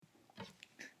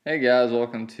Hey guys,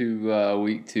 welcome to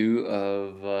week 2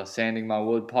 of Sanding My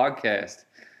Wood podcast.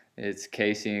 It's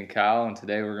Casey and Kyle, and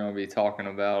today we're going to be talking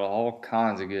about all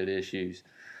kinds of good issues.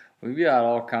 We've got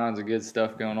all kinds of good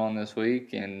stuff going on this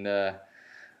week, and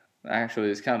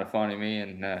actually, it's kind of funny. Me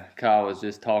and Kyle was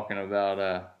just talking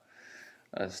about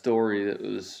a story that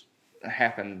was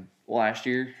happened last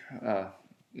year.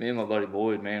 Me and my buddy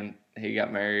Boyd, man, he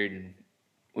got married, and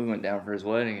we went down for his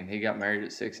wedding, and he got married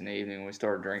at 6 in the evening. We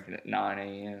started drinking at 9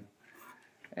 a.m.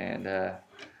 And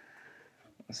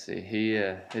let's see,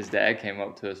 his dad came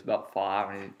up to us about 5,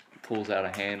 and he pulls out a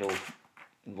handle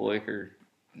of liquor,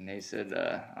 and he said,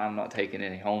 "I'm not taking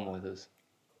any home with us."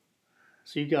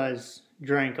 So you guys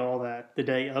drank all that the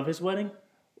day of his wedding?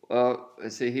 Well,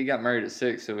 let's see, he got married at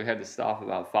 6, so we had to stop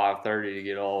about 5:30 to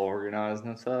get all organized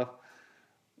and stuff.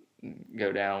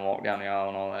 Go down, walk down the aisle,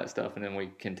 and all that stuff, and then we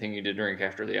continued to drink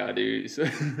after the I do's.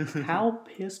 How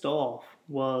pissed off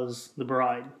was the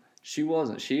bride? She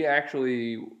wasn't. She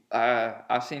actually,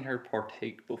 I've seen her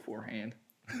partake beforehand.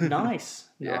 Nice,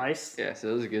 Yeah, nice. yeah. So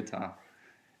it was a good time.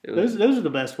 It was. Those are the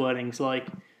best weddings. Like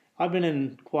I've been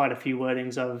in quite a few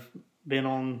weddings. I've been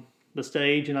on the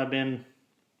stage and I've been,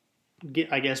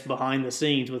 I guess, behind the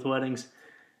scenes with weddings,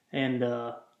 and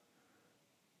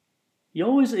you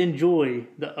always enjoy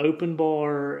the open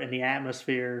bar and the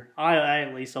atmosphere. I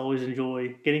at least always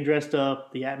enjoy getting dressed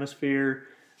up, the atmosphere,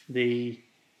 the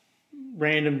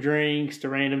random drinks, the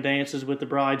random dances with the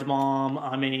bride's mom.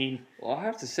 I mean, Well, I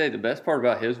have to say the best part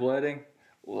about his wedding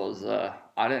was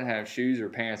I didn't have shoes or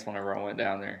pants whenever I went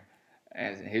down there,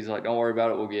 and he's like, "Don't worry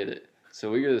about it, we'll get it."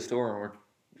 So we go to the store and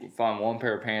we find one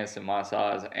pair of pants in my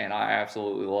size, and I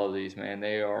absolutely love these, man.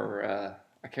 They are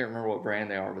I can't remember what brand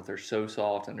they are, but they're so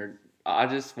soft, and they're I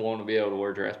just want to be able to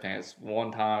wear dress pants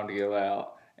one time to go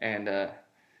out, and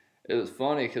it was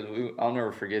funny because I'll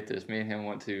never forget this. Me and him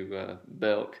went to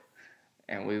Belk,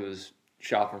 and we was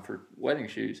shopping for wedding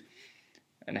shoes,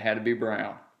 and they had to be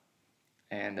brown.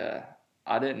 And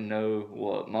I didn't know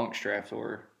what monk straps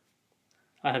were.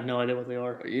 I have no idea what they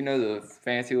are. You know the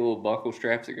fancy little buckle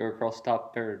straps that go across the top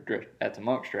of the pair of dress. That's a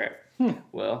monk strap.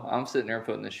 Well, I'm sitting there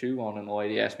putting the shoe on, and the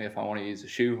lady asked me if I want to use a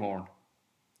shoehorn.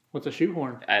 What's a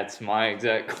shoehorn? That's my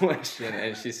exact question.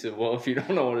 And she said, "Well, if you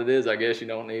don't know what it is, I guess you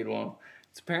don't need one."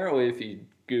 It's apparently, if you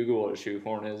Google what a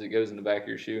shoehorn is, it goes in the back of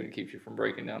your shoe and it keeps you from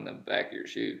breaking down the back of your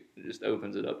shoe. It just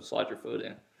opens it up and slides your foot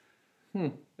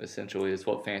in. Essentially, it's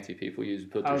what fancy people use to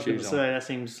put I their was going to shoes say on. that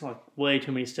seems like way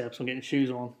too many steps on getting shoes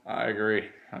on. I agree.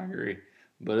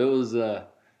 But it was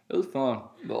fun.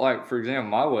 But like, for example,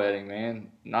 my wedding,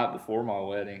 man, not before my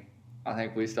wedding. I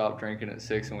think we stopped drinking at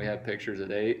 6 and we had pictures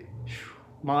at 8.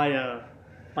 My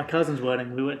cousin's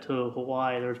wedding, we went to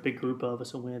Hawaii. There was a big group of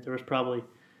us that went. There was probably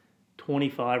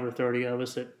 25 or 30 of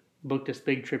us that booked this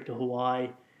big trip to Hawaii,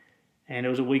 and it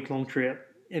was a week-long trip.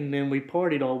 And then we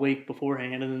partied all week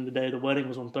beforehand, and then the day of the wedding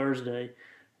was on Thursday.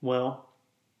 Well,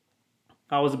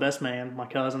 I was the best man. My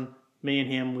cousin, me and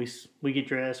him, we get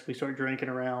dressed. We start drinking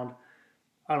around,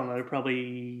 I don't know,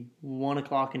 probably 1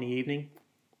 o'clock in the evening,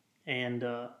 and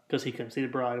because he couldn't see the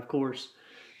bride, of course.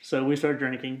 So we start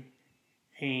drinking,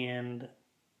 and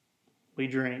we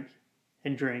drink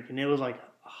and drink, and it was like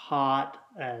hot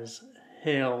as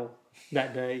hell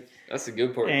that day. That's the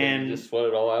good part. And You just sweat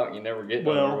it all out and you never get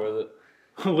nowhere with it.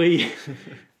 we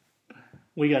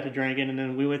we got to drinking, and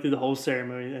then we went through the whole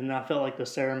ceremony, and I felt like the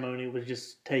ceremony was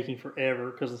just taking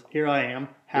forever because here I am,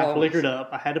 half liquored up.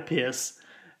 I had to piss,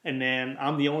 and then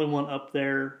I'm the only one up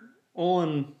there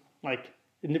on, like,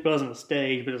 it wasn't a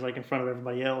stage, but it was like in front of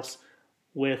everybody else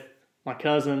with my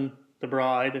cousin, the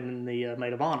bride, and then the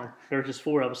maid of honor. There was just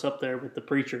 4 of us up there with the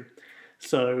preacher.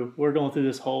 So we're going through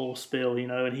this whole spill,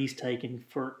 and he's taking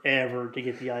forever to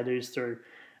get the I-do's through.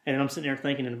 And I'm sitting there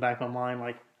thinking in the back of my mind,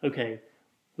 like, okay,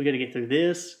 we got to get through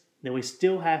this. Then we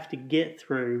still have to get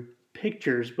through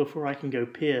pictures before I can go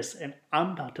piss. And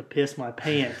I'm about to piss my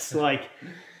pants.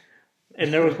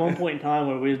 And there was one point in time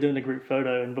where we was doing the group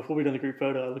photo. And before we did the group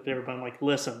photo, I looked at everybody and I'm like,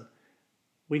 listen,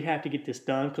 we have to get this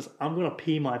done because I'm going to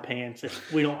pee my pants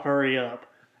if we don't hurry up.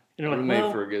 And they're like,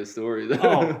 made for a good story, though.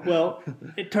 Oh, well,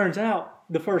 it turns out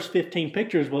the first 15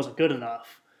 pictures wasn't good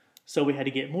enough. So we had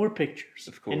to get more pictures.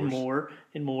 Of course. And more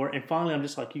and more. And finally, I'm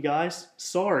just like, you guys,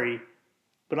 sorry,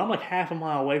 but I'm like half a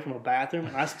mile away from a bathroom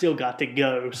and I still got to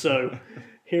go. So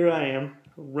here I am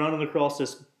running across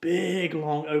this big,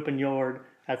 long open yard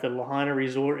at the Lahaina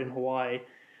Resort in Hawaii.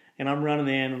 And I'm running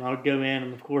in, and I would go in,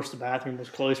 and of course the bathroom was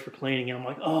closed for cleaning. And I'm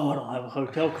like, oh, I don't have a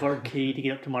hotel card key to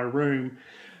get up to my room.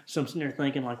 So I'm sitting there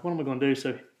thinking, like, what am I going to do?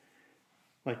 So,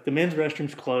 like, the men's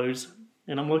restroom's closed,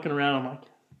 and I'm looking around. I'm like,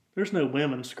 there's no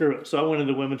women. Screw it. So I went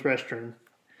into the women's restroom,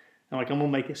 I'm like, I'm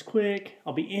going to make this quick.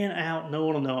 I'll be in, out. No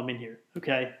one will know I'm in here.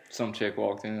 Okay. Some chick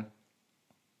walked in.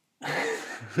 I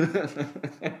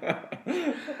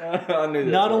knew that.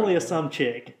 Not only some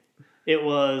chick, it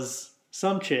was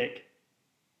some chick,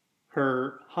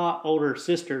 her hot older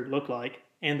sister looked like,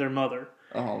 and their mother.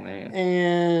 Oh, man.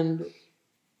 And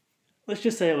let's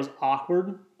just say it was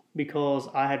awkward because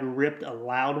I had ripped a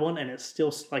loud one and it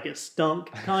still, like, it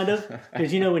stunk, kind of.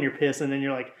 Because you know when you're pissing and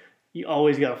you're like, you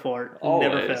always got to fart. It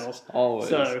never fails. Always.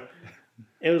 So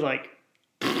it was like,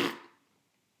 and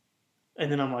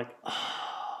then I'm like, oh.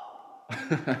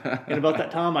 And about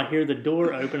that time, I hear the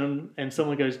door open and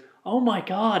someone goes, "Oh my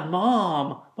God,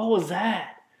 Mom, what was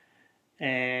that?"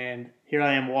 And here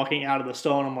I am walking out of the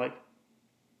stall and I'm like,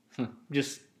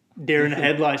 just deer in the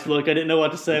headlights look. I didn't know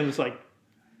what to say. I was like,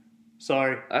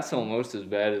 sorry. That's almost as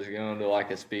bad as going to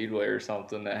like a speedway or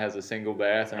something that has a single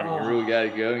bathroom. You really got to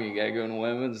go and you got to go in the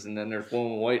women's and then there's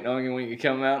one waiting on you when you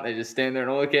come out and they just stand there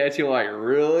and look at you like,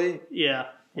 really? Yeah,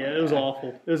 it was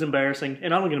awful. It was embarrassing.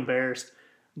 And I don't get embarrassed.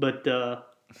 But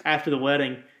after the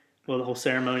wedding, well, the whole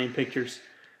ceremony and pictures,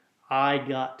 I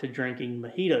got to drinking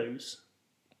mojitos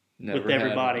with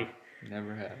everybody.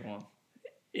 Never had one.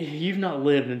 You've not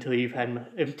lived until you've been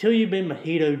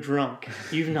mojito drunk.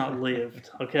 You've not lived,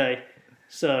 okay?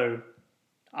 So,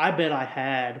 I bet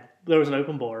there was an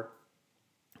open bar.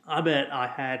 I bet I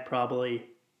had probably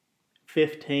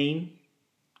 15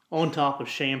 on top of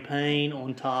champagne,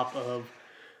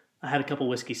 I had a couple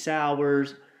whiskey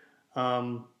sours.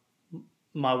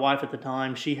 My wife at the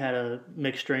time, she had a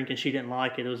mixed drink and she didn't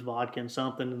like it. It was vodka and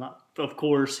something. And of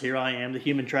course, here I am, the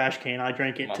human trash can. I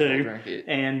drank it too.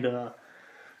 And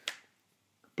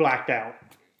blacked out.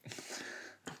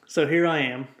 So here I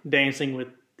am dancing with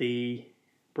the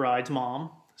bride's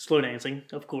mom, slow dancing,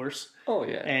 of course. Oh,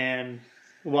 yeah. And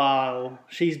while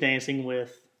she's dancing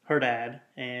with her dad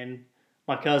and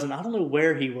my cousin, I don't know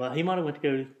where he was. He might have went to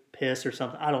go piss or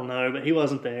something. I don't know, but he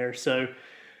wasn't there. So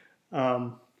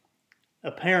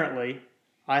apparently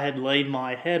I had laid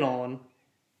my head on,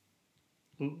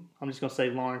 I'm just going to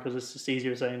say Lauren because it's just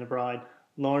easier saying the bride,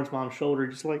 Lauren's mom's shoulder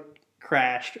just like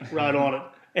crashed right on it.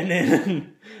 And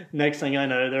then next thing I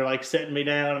know, they're like setting me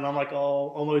down and I'm like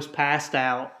almost passed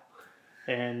out.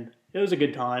 And it was a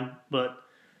good time. But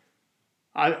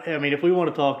I mean, if we want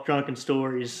to talk drunken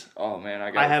stories, oh man,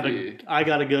 I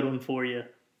got a good one for you.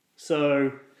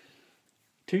 So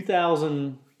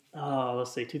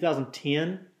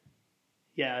 2010.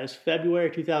 Yeah, it was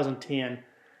February 2010.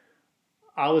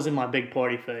 I was in my big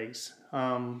party phase.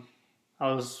 I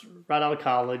was right out of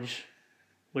college.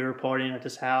 We were partying at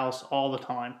this house all the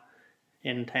time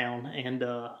in town, and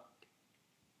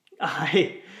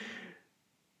I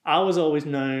was always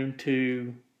known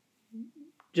to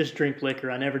just drink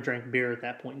liquor. I never drank beer at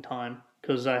that point in time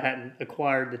because I hadn't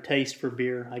acquired the taste for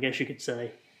beer, I guess you could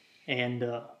say. And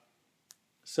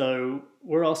so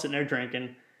we're all sitting there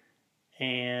drinking,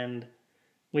 and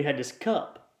we had this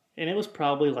cup, and it was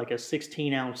probably like a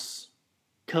 16-ounce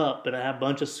cup, but it had a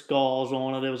bunch of skulls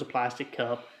on it. It was a plastic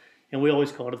cup. And we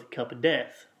always called it the cup of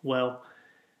death. Well,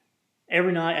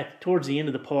 every night towards the end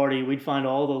of the party, we'd find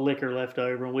all the liquor left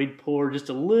over and we'd pour just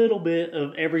a little bit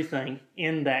of everything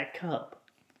in that cup.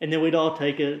 And then we'd all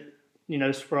take it,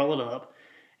 swirl it up,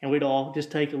 and we'd all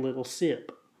just take a little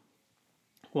sip.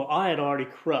 Well, I had already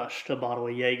crushed a bottle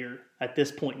of Jaeger at this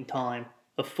point in time,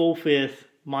 a full fifth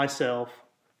myself,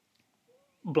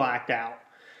 blacked out.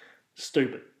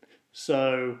 Stupid.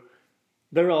 So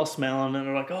they're all smelling and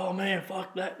they're like, "Oh man,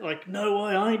 fuck that. Like, no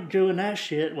way, I ain't doing that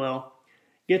shit." Well,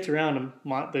 gets around him,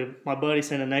 my buddy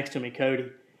sitting next to me,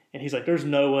 Cody, and he's like, "There's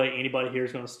no way anybody here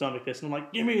is going to stomach this." And I'm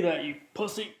like, "Give me that, you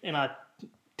pussy." And I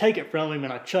take it from him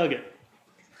and I chug it.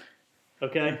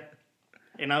 Okay?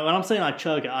 And when I'm saying I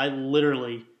chug it, I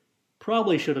literally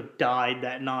probably should have died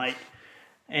that night.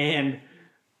 And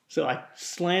so I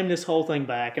slammed this whole thing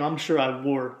back, and I'm sure I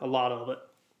wore a lot of it.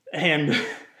 And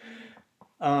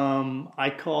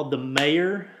I called the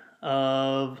mayor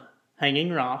of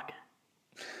Hanging Rock,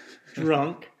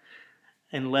 drunk,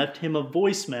 and left him a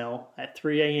voicemail at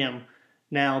 3 a.m.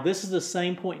 Now, this is the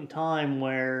same point in time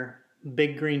where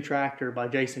Big Green Tractor by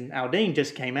Jason Aldean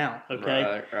just came out,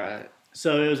 okay? Right.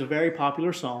 So it was a very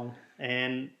popular song,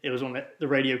 and it was on the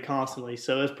radio constantly.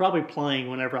 So it was probably playing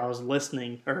whenever I was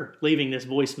listening or leaving this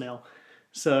voicemail.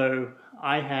 So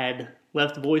I had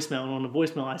left the voicemail, and on the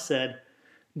voicemail I said,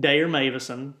 "Dayer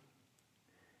Mavison,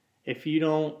 if you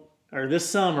don't, or this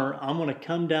summer, I'm going to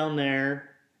come down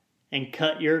there and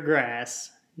cut your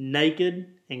grass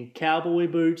naked in cowboy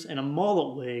boots and a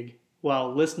mullet wig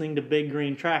while listening to Big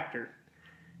Green Tractor.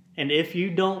 And if you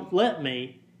don't let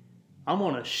me, I'm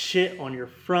going to shit on your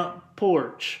front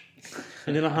porch."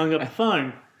 And then I hung up the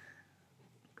phone.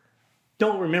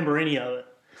 Don't remember any of it.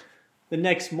 The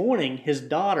next morning, his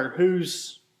daughter,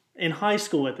 who's in high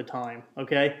school at the time,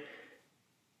 okay,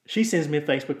 she sends me a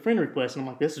Facebook friend request, and I'm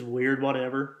like, this is weird,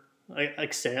 whatever. I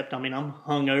accept. I mean, I'm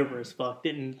hungover as fuck.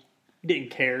 Didn't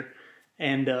care.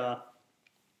 And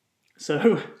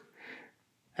so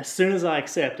as soon as I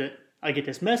accept it, I get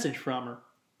this message from her.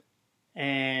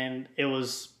 And it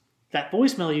was, that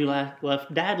voicemail you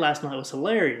left Dad last night was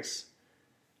hilarious.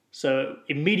 So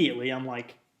immediately I'm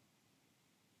like,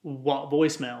 what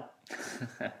voicemail?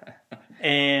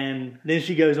 And then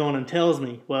she goes on and tells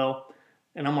me,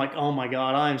 and I'm like, oh my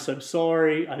God, I am so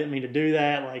sorry. I didn't mean to do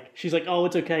that. Like, she's like, oh,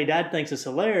 it's okay. Dad thinks it's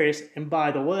hilarious. And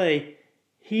by the way,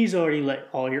 he's already let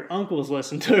all your uncles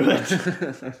listen to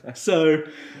it. So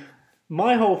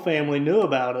my whole family knew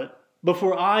about it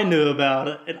before I knew about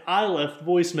it, and I left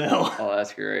voicemail. Oh,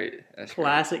 that's great. That's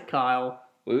Classic great. Kyle.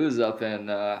 We was up in,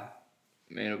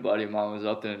 me and a buddy of mine was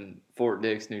up in Fort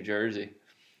Dix, New Jersey.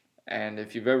 And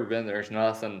if you've ever been there, there's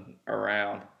nothing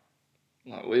around.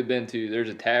 Like we've been to, there's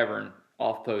a tavern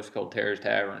off post called Terrace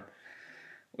Tavern.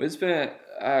 We spent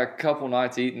a couple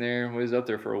nights eating there. We was up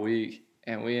there for a week,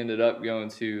 and we ended up going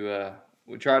to,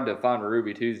 we tried to find a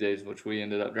Ruby Tuesdays, which we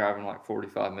ended up driving like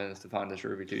 45 minutes to find this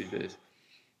Ruby Tuesdays.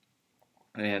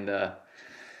 And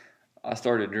I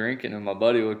started drinking, and my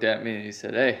buddy looked at me and he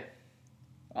said, hey,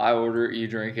 I order it, you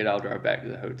drink it, I'll drive back to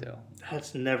the hotel.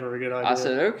 That's never a good idea. I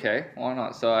said, okay, why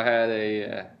not? So I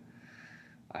had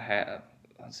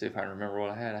let's see if I remember what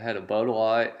I had. I had a Bud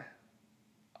Light,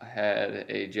 I had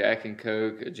a Jack and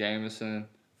Coke, a Jameson,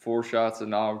 4 shots of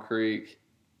Knob Creek,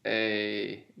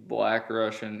 a Black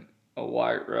Russian, a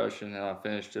White Russian, and I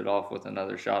finished it off with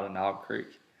another shot of Knob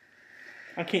Creek.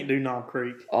 I can't do Knob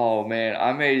Creek. Oh, man,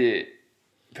 I made it.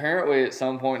 Apparently, at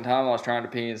some point in time, I was trying to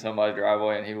pee in somebody's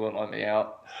driveway, and he wouldn't let me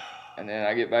out. And then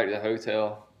I get back to the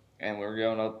hotel, and we were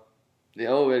going up the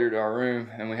elevator to our room,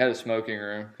 and we had a smoking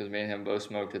room because me and him both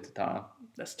smoked at the time.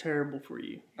 That's terrible for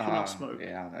you. You cannot smoke.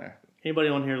 Yeah, I know. Anybody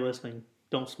on here listening,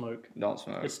 don't smoke. Don't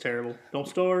smoke. It's terrible. Don't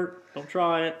start. Don't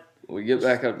try it. We get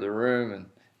back up to the room, and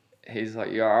he's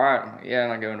like, you all right? I'm like, yeah,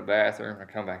 and I go in the bathroom. I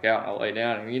come back out, and I lay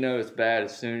down, and you know it's bad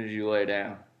as soon as you lay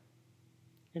down.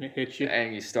 And it hits you.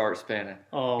 And you start spinning.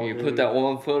 Oh, and you dude. put that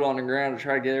one foot on the ground to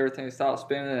try to get everything to stop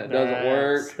spinning, and it doesn't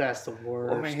work. That's the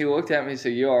worst. I mean, he looked at me and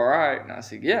said, you all right? And I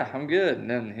said, yeah, I'm good. And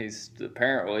then he's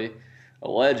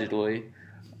allegedly,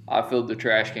 I filled the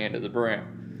trash can to the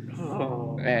brim.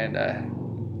 Oh.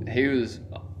 And he was,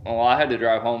 I had to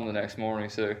drive home the next morning,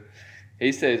 so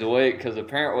he stays awake because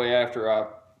apparently after I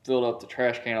filled up the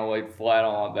trash can, I laid flat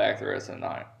on my back the rest of the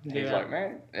night. Yeah. He's like,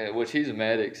 man, which he's a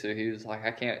medic, so he was like,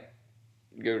 I can't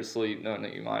go to sleep knowing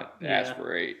that you might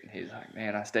aspirate. And he's like,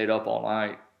 man, I stayed up all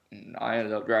night. And I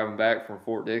ended up driving back from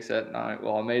Fort Dix that night.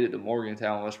 Well, I made it to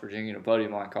Morgantown, West Virginia, and a buddy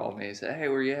of mine called me. He said, hey,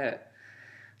 where you at? I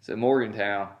said,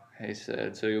 Morgantown. He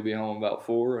said, so you'll be home about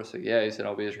 4? I said, yeah. He said,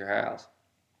 I'll be at your house.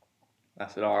 I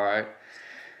said, all right.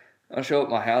 I show up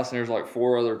at my house, and there's like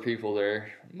 4 other people there,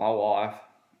 my wife.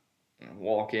 I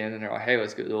walk in, and they're like, hey,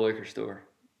 let's go to the liquor store.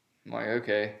 I'm like,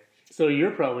 okay. So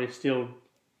you're probably still,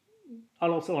 I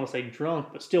don't want to say drunk,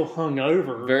 but still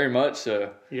hungover. Very much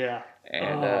so. Yeah.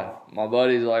 And my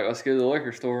buddy's like, let's go to the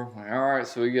liquor store. I'm like, all right,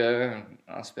 so we go, and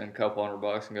I spend a couple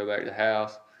 $100 and go back to the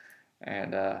house.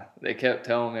 And they kept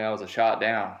telling me I was a shot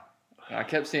down. And I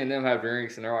kept seeing them have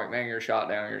drinks, and they're like, man, you're a shot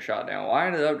down, you're a shot down. Well, I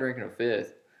ended up drinking a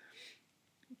 5th,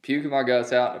 puking my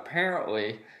guts out, and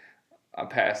apparently I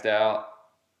passed out.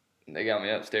 They got me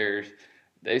upstairs.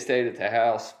 They stayed at the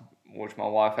house, which my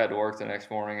wife had to work the next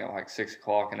morning at like 6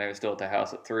 o'clock, and they were still at the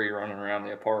house at 3 running around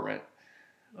the apartment.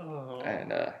 Oh.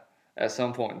 And at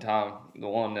some point in time, the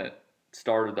one that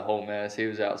started the whole mess, he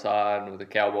was outside with a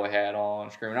cowboy hat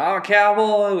on, screaming, I'm a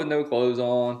cowboy, with no clothes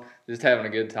on, just having a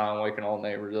good time, waking all the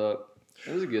neighbors up.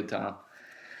 It was a good time.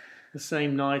 The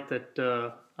same night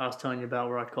that I was telling you about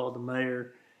where I called the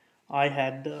mayor, I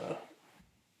had,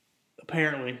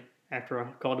 apparently, after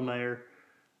I called the mayor,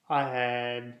 I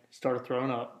had started throwing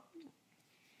up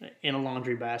in a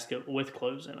laundry basket with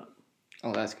clothes in it.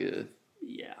 Oh, that's good.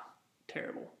 Yeah,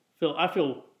 terrible. I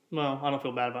don't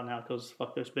feel bad about it now because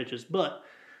fuck those bitches, but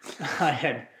I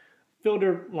had filled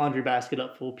their laundry basket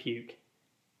up full of puke,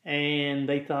 and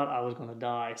they thought I was going to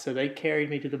die. So they carried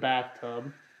me to the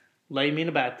bathtub, laid me in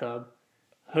the bathtub,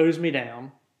 hosed me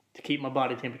down to keep my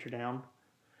body temperature down,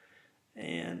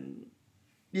 and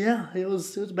yeah, it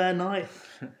was a bad night.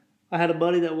 I had a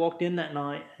buddy that walked in that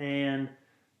night, and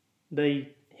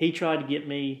he tried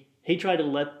to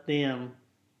let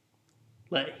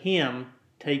him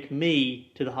take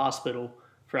me to the hospital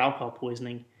for alcohol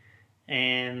poisoning,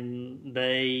 and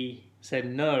they said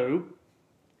no.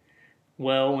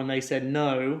 Well, when they said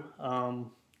no,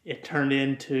 it turned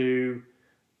into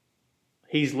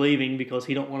he's leaving because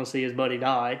he don't want to see his buddy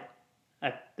die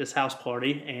at this house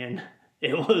party, and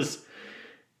it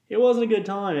wasn't a good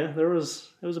time. It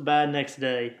was a bad next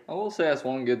day. I will say that's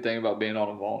one good thing about being on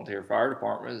a volunteer fire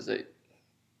department is they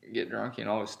get drunk, you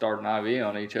can always start an IV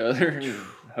on each other and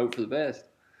hope for the best.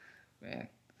 Man.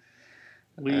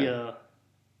 Well,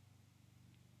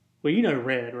 you know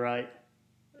Red, right?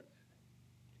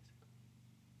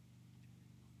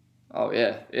 Oh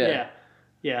yeah.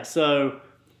 Yeah. So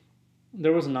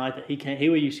there was a night that he came. He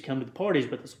used to come to the parties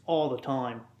with us all the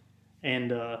time,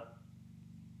 and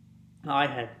I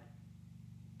had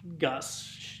got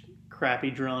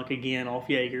crappy drunk again off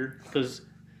Jaeger because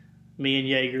me and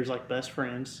Jaeger's like best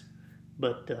friends.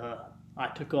 But I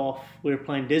took off. We were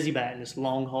playing dizzy bat in this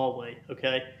long hallway.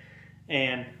 Okay,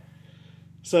 and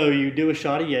so you do a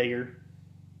shot of Jaeger.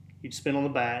 You'd spin on the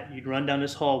bat. You'd run down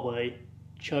this hallway,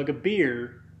 chug a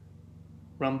beer,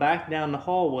 run back down the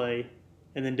hallway,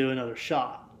 and then do another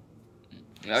shot.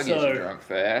 That'll get you drunk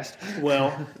fast.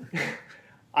 Well,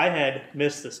 I had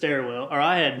missed the stairwell, or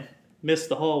I had missed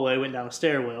the hallway, went down a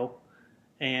stairwell,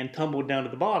 and tumbled down to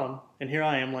the bottom. And here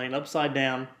I am laying upside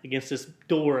down against this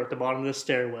door at the bottom of this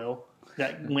stairwell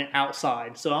that went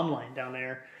outside. So I'm laying down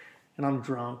there, and I'm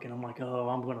drunk, and I'm like, oh,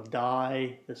 I'm going to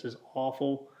die. This is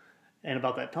awful. And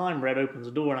about that time, Red opens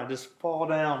the door, and I just fall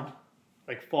down,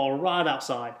 like fall right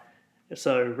outside.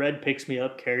 So Red picks me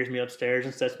up, carries me upstairs,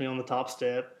 and sets me on the top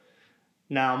step.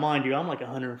 Now, mind you, I'm like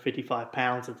 155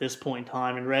 pounds at this point in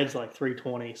time, and Red's like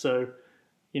 320. So,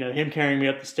 him carrying me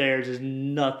up the stairs is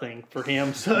nothing for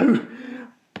him. So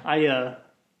I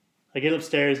get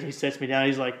upstairs, and he sets me down.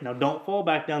 He's like, now don't fall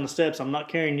back down the steps. I'm not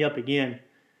carrying you up again.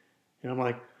 And I'm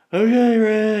like, okay,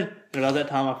 Red. And about that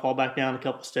time, I fall back down a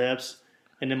couple steps.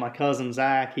 And then my cousin,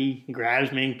 Zach, he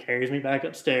grabs me and carries me back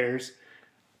upstairs,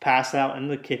 pass out in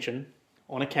the kitchen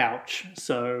on a couch.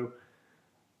 So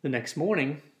the next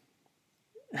morning,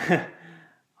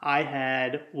 I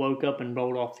had woke up and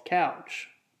rolled off the couch.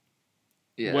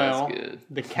 Yeah, well, that's good.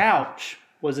 The couch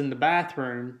was in the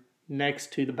bathroom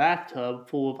next to the bathtub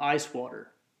full of ice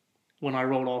water. When I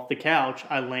rolled off the couch,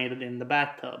 I landed in the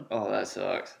bathtub. Oh, that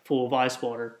sucks. Full of ice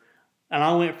water. And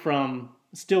I went from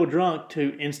still drunk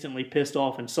to instantly pissed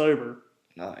off and sober.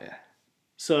 Oh, yeah.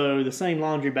 So the same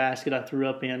laundry basket I threw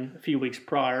up in a few weeks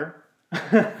prior,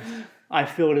 I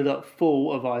filled it up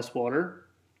full of ice water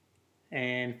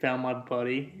and found my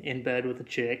buddy in bed with a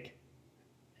chick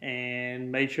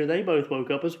and made sure they both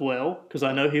woke up as well because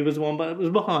I know he was the one that was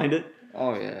behind it.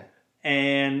 Oh, yeah.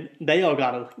 And they all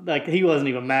got he wasn't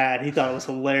even mad. He thought it was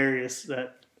hilarious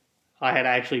that I had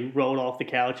actually rolled off the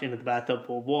couch into the bathtub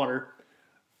full of water.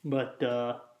 But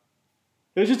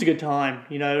it was just a good time.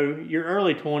 Your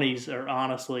early 20s are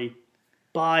honestly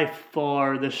by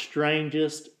far the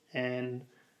strangest and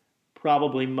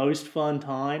probably most fun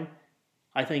time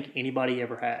I think anybody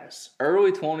ever has.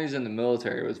 Early 20s in the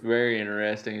military was very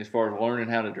interesting as far as learning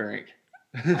how to drink.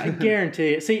 I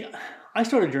guarantee it. See, I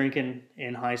started drinking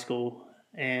in high school.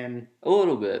 And a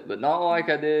little bit, but not like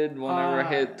I did whenever I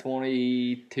hit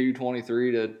 22,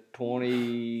 23 to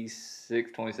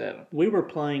 26, 27. We were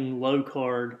playing low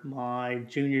card my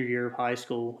junior year of high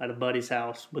school at a buddy's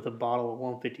house with a bottle of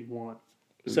 151.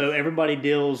 Oof. So everybody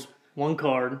deals one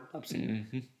card.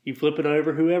 Mm-hmm. You flip it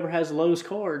over. Whoever has the lowest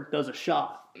card does a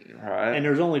shot. Right. And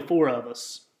there's only 4 of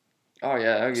us. Oh,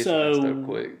 yeah. That'll get you messed up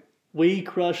quick. We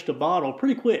crushed a bottle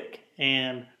pretty quick.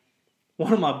 And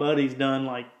one of my buddies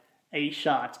done 8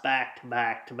 shots back to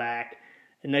back to back.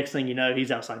 And next thing you know, he's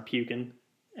outside puking.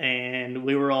 And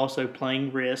we were also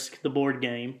playing Risk, the board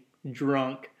game,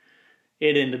 drunk.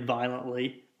 It ended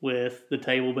violently with the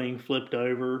table being flipped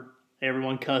over,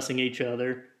 everyone cussing each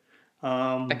other.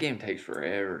 That game takes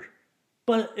forever.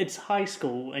 But it's high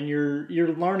school, and you're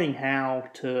learning how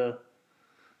to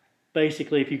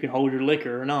basically if you can hold your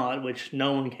liquor or not, which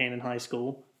no one can in high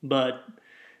school. But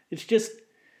it's just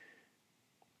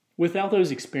without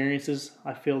those experiences,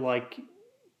 I feel like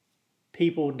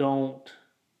people don't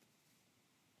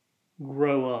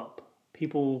grow up.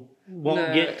 People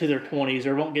won't get to their 20s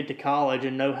or won't get to college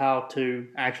and know how to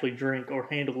actually drink or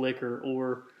handle liquor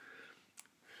or,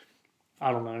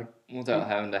 I don't know. Without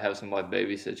having to have somebody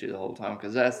babysit you the whole time,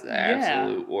 because that's the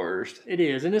absolute worst. It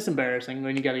is, and it's embarrassing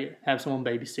when you got to have someone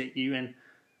babysit you. And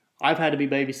I've had to be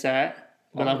babysat,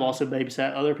 but I've also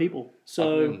babysat other people.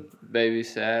 So I've been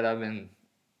babysat. I've been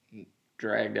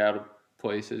dragged out of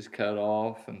places, cut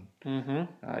off, and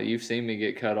you've seen me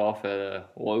get cut off at a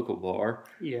local bar.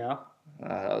 Yeah.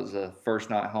 That was the first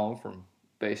night home from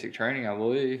basic training, I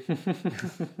believe.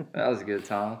 That was a good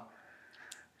time.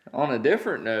 On a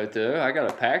different note, though, I got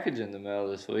a package in the mail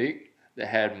this week that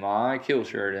had my kill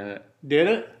shirt in it. Did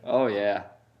it? Oh, yeah.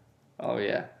 Oh,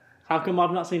 yeah. How come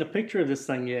I've not seen a picture of this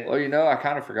thing yet? Well, I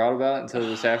kind of forgot about it until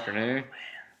this afternoon.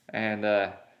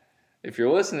 And if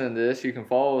you're listening to this, you can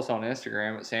follow us on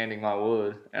Instagram at Sanding My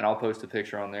Wood, and I'll post a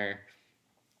picture on there.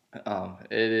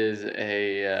 It is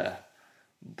a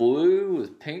blue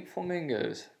with pink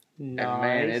flamingos. Nice. And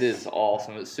man, it is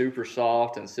awesome. It's super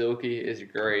soft and silky. It's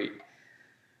great.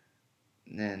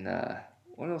 And then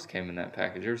what else came in that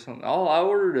package? There's something. Oh, I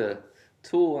ordered a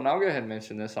tool, and I'll go ahead and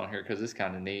mention this on here because it's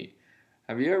kind of neat.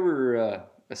 Have you ever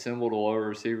assembled a lower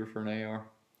receiver for an AR?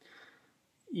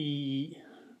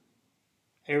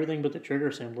 Everything but the trigger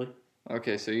assembly.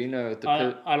 Okay, so at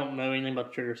the I don't know anything about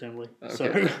the trigger assembly. Okay,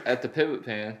 So. at the pivot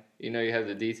pin, you have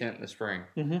the detent and the spring.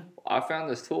 Mm-hmm. I found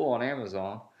this tool on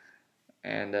Amazon,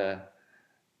 and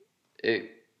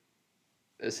it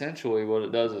essentially what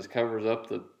it does is covers up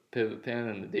the pivot pin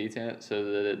and the detent so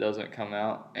that it doesn't come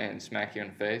out and smack you in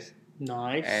the face.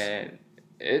 Nice. And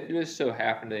it just so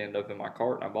happened to end up in my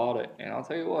cart, and I bought it. And I'll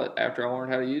tell you what, after I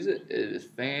learned how to use it, it is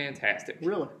fantastic.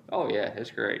 Really? Oh yeah, it's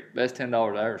great. Best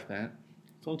 $10 I ever spent.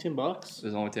 It's only $10. It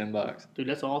was only $10. Dude,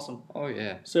 that's awesome. Oh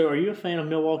yeah. So, are you a fan of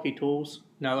Milwaukee tools?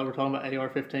 Now that we're talking about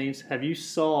AR-15s, have you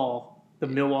saw the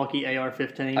Milwaukee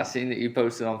AR-15? I seen that you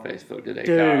posted on Facebook today,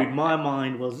 Dude, Kyle. my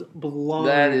mind was blown.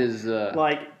 That is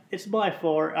it's by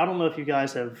far. I don't know if you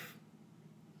guys have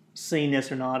seen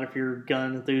this or not. If you're a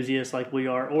gun enthusiast like we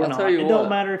are, or I'll not, tell you it what, don't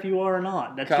matter if you are or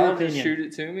not. That's your Kyle, just opinion. shoot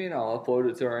it to me, and I'll upload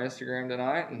it to our Instagram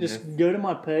tonight. And Just go to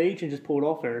my page and just pull it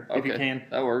off there if you okay, can.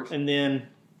 that works. And then,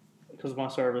 because my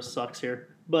service sucks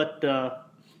here, but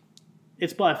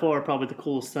it's by far probably the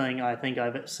coolest thing I think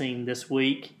I've seen this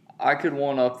week. I could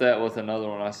one up that with another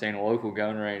one I seen. A local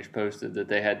gun range posted that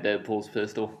they had Deadpool's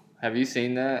pistol. Have you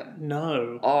seen that?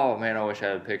 No. Oh man, I wish I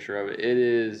had a picture of it. It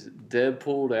is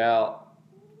Deadpooled out.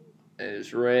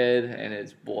 It's red and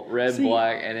it's red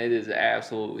black, and it is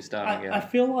absolutely stunning. I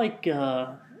feel like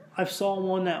I saw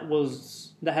one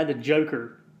that had the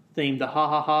Joker theme, the ha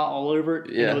ha ha all over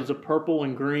it. Yeah. And it was a purple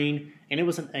and green, and it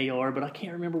was an AR, but I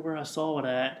can't remember where I saw it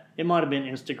at. It might have been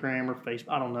Instagram or Facebook.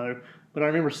 I don't know. But I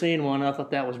remember seeing one, and I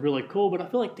thought that was really cool. But I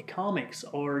feel like the comics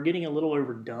are getting a little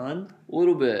overdone. A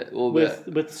little bit.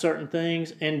 With certain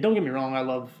things. And don't get me wrong, I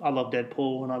love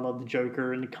Deadpool, and I love the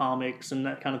Joker and the comics and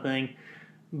that kind of thing.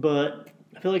 But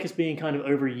I feel like it's being kind of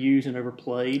overused and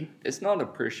overplayed. It's not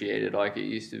appreciated like it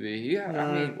used to be. Yeah,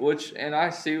 I mean, and I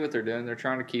see what they're doing. They're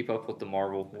trying to keep up with the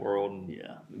Marvel world.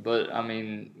 Yeah. But I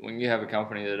mean, when you have a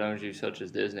company that owns you, such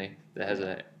as Disney, that has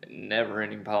a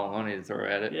never-ending pile of money to throw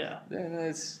at it, then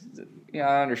it's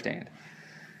I understand.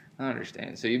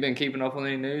 So you've been keeping up with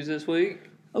any news this week?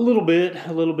 A little bit.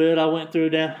 I went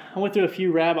through a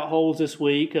few rabbit holes this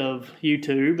week of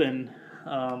YouTube and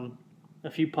a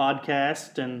few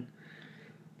podcasts, and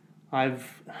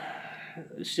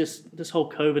it's just this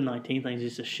whole COVID-19 thing is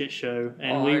just a shit show.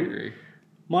 And I agree.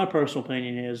 My personal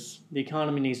opinion is the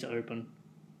economy needs to open.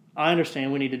 I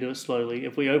understand we need to do it slowly.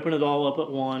 If we open it all up at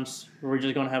once, we're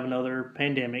just going to have another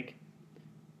pandemic.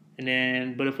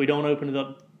 But if we don't open it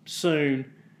up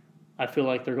soon, I feel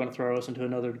like they're going to throw us into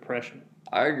another depression.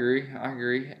 I agree.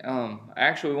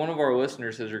 Actually, one of our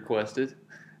listeners has requested,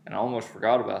 and I almost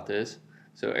forgot about this.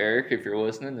 So, Eric, if you're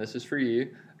listening, this is for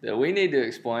you, that we need to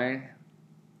explain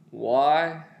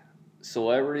why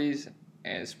celebrities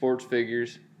and sports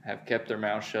figures have kept their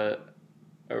mouth shut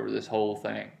over this whole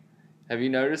thing. Have you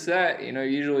noticed that?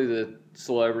 Usually the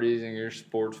celebrities and your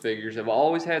sports figures have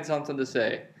always had something to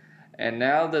say. And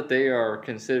now that they are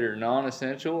considered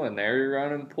non-essential and they're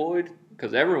unemployed,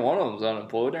 because every one of them's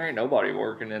unemployed, there ain't nobody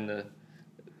working in the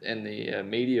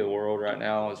media world right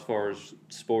now as far as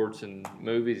sports and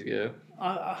movies go.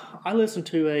 I listened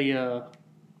to I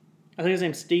think his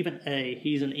name's Stephen A.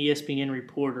 He's an ESPN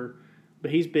reporter, but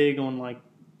he's big on like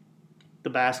the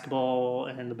basketball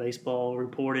and the baseball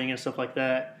reporting and stuff like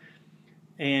that.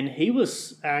 And he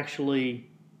was actually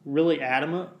really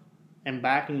adamant and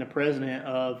backing the president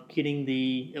of getting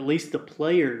at least the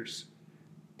players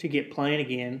to get playing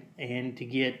again and to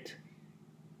get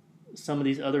some of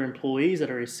these other employees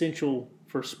that are essential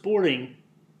for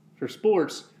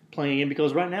sports playing again.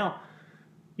 Because right now,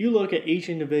 you look at each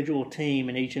individual team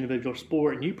and each individual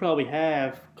sport, and you probably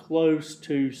have close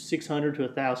to 600 to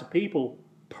 1,000 people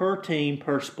per team,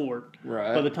 per sport.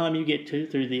 Right. By the time you get through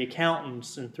the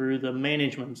accountants and through the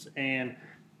managements and,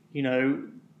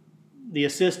 the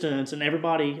assistants and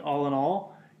everybody, all in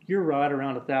all, you're right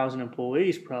around 1,000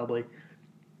 employees probably.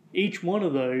 Each one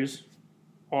of those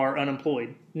are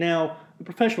unemployed. Now, the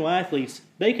professional athletes,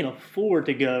 they can afford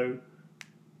to go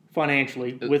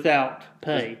financially without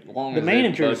pay. As long the as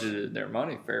managers they budgeted their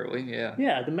money fairly, yeah.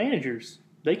 Yeah, the managers,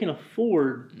 they can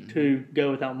afford to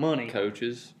go without money.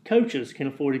 Coaches can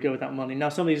afford to go without money. Now,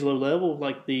 some of these low level,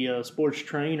 like the sports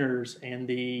trainers and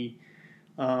the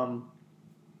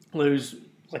those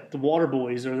like the water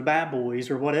boys or the bat boys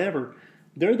or whatever,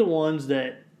 they're the ones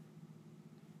that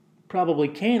probably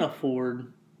can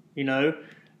afford,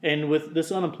 And with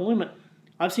this unemployment,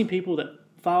 I've seen people that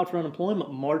filed for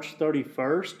unemployment March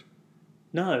 31st.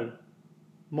 No,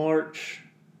 March.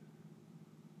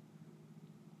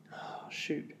 Oh,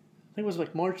 shoot. I think it was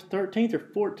like March 13th or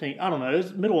 14th. I don't know. It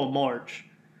was middle of March.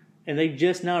 And they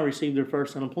just now received their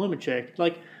first unemployment check.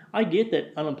 Like, I get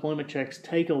that unemployment checks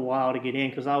take a while to get in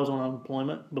because I was on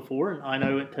unemployment before, and I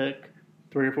know it took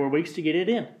 3 or 4 weeks to get it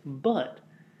in. But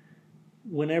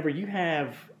whenever you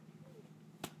have,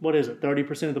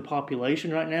 30% of the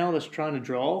population right now that's trying to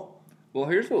draw. Well,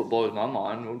 here's what blows my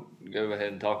mind. We'll go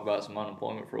ahead and talk about some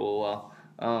unemployment for a little while.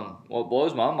 What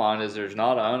blows my mind is there's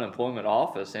not an unemployment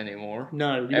office anymore.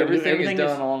 No. Everything is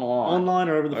done online. Online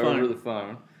or over the phone. Over the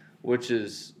phone, which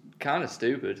is kind of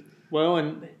stupid. Well,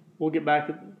 and we'll get back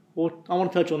to... I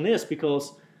want to touch on this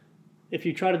because if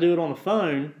you try to do it on the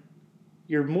phone,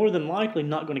 you're more than likely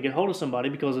not going to get hold of somebody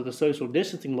because of the social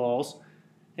distancing laws.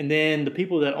 And then the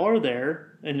people that are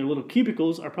there in their little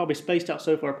cubicles are probably spaced out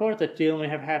so far apart that they only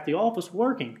have half the office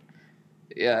working.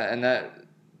 Yeah, and that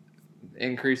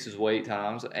increases wait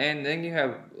times. And then you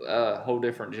have a whole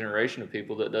different generation of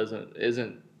people that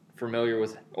isn't familiar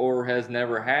with or has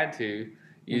never had to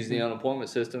use the unemployment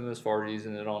system as far as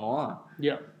using it online.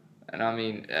 Yeah. And I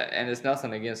mean, and it's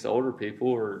nothing against the older people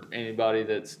or anybody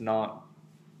that's not,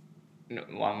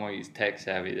 well, I'm going to use tech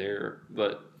savvy there,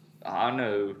 but I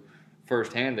know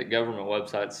firsthand that government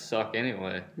websites suck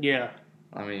anyway. Yeah.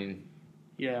 I mean.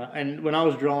 Yeah, and when I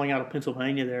was drawing out of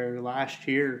Pennsylvania there last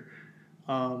year,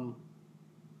 because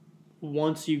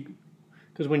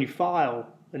when you file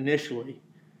initially,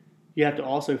 you have to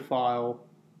also file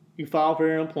for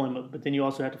your employment, but then you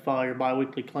also have to file your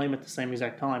biweekly claim at the same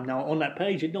exact time. Now, on that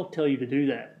page, it don't tell you to do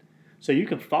that. So you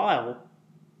can file,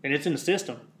 and it's in the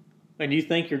system, and you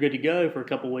think you're good to go for a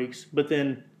couple of weeks, but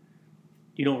then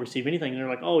you don't receive anything. And they're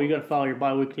like, oh, you got to file your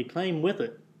biweekly claim with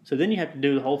it. So then you have to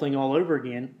do the whole thing all over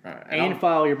again and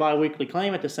file your biweekly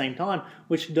claim at the same time,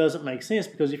 which doesn't make sense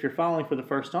because if you're filing for the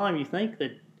first time, you think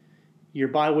that your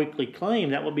biweekly claim,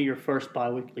 that will be your first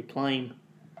biweekly claim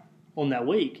on that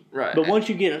week. Right. But once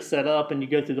you get it set up and you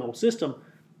go through the whole system,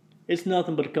 it's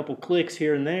nothing but a couple clicks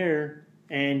here and there,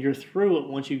 and you're through it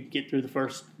once you get through the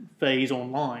first phase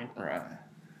online. Right.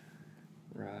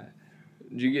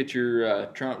 Did you get your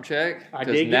Trump check? I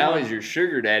did. Now he's your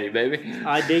sugar daddy, baby.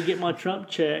 I did get my Trump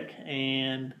check,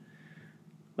 and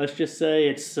let's just say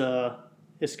it's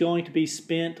going to be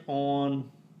spent on.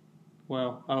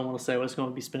 Well, I don't want to say what it's going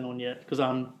to be spent on yet because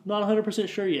I'm not 100%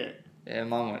 sure yet. Yeah,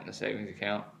 mine went in a savings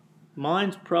account.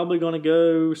 Mine's probably going to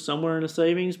go somewhere in the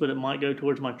savings, but it might go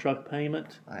towards my truck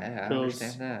payment. Yeah, I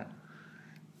understand that.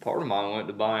 Part of mine went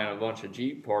to buying a bunch of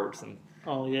Jeep parts and.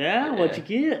 Oh, yeah? What'd you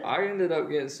get? I ended up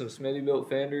getting some Smittybilt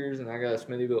fenders, and I got a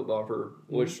Smittybilt bumper,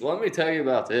 which, let me tell you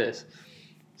about this.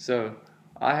 So,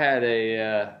 I had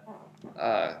a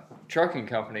trucking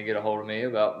company get a hold of me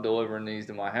about delivering these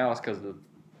to my house because the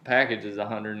package is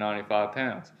 195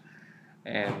 pounds.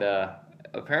 And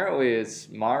apparently it's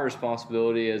my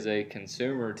responsibility as a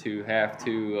consumer to have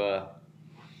to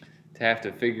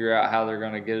figure out how they're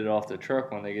going to get it off the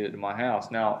truck when they get it to my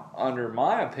house. Now, under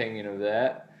my opinion of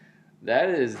that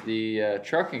is the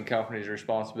trucking company's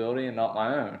responsibility and not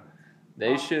my own.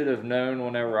 They should have known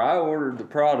whenever I ordered the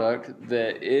product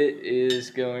that it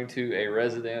is going to a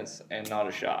residence and not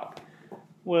a shop.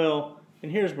 Well,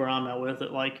 and here's where I'm at with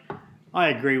it. Like, I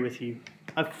agree with you.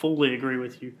 I fully agree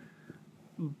with you.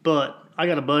 But I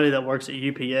got a buddy that works at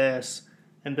UPS,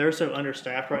 and they're so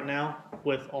understaffed right now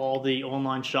with all the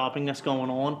online shopping that's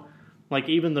going on. Like,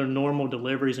 even their normal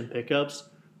deliveries and pickups,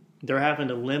 they're having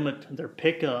to limit their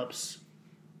pickups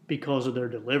because of their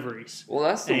deliveries. Well,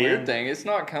 that's the weird thing. It's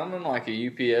not coming like a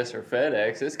UPS or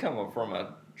FedEx. It's coming from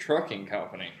a trucking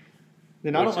company.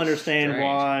 Then I don't understand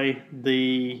why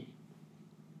the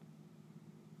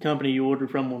company you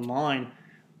ordered from online,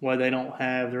 why they don't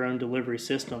have their own delivery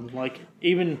system. Like,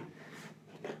 even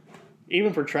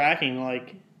for tracking,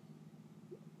 like,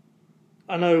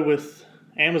 I know with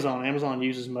Amazon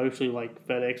uses mostly like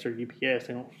FedEx or UPS.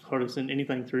 They don't hardly send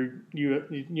anything through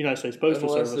United States Postal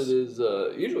Service. Unless it is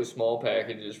usually small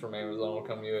packages from Amazon will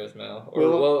come U.S. mail.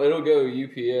 Or, it'll go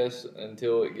UPS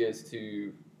until it gets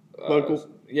to... local?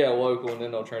 Yeah, local, and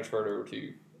then they'll transfer it over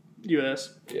to...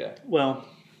 U.S. Yeah. Well,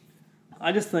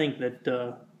 I just think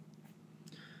that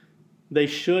they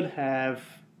should have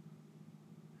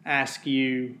asked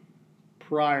you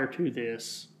prior to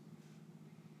this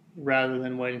rather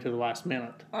than waiting to the last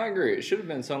minute. I agree. It should have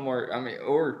been somewhere. I mean,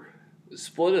 or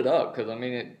split it up because I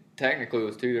mean, it technically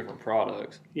was two different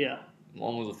products. Yeah.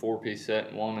 One was a 4-piece set,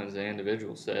 and one is an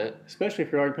individual set. Especially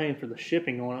if you're already paying for the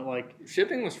shipping on it, like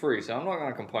shipping was free, so I'm not going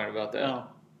to complain about that. Oh,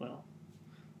 well.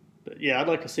 But yeah, I'd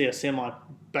like to see a semi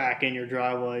back in your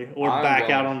driveway or back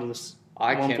out onto the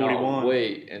I 141. cannot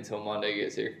wait until Monday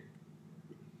gets here.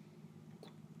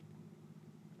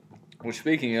 Well,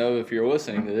 speaking of, if you're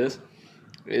listening to this,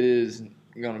 it is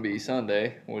going to be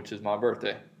Sunday, which is my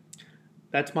birthday.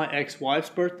 That's my ex-wife's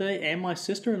birthday and my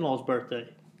sister-in-law's birthday.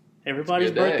 Everybody's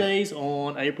birthday's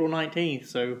on April 19th,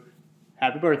 so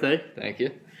happy birthday. Thank you.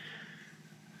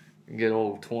 Get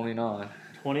old 29.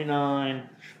 29.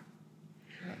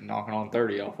 Knocking on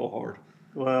 30 awful hard.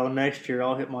 Well, next year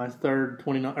I'll hit my third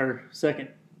 29th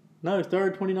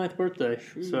birthday.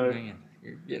 Ooh, so man,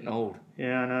 you're getting old.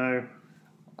 Yeah, I know.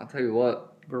 I'll tell you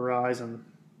what. Verizon,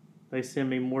 they send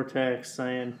me more texts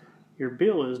saying your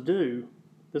bill is due.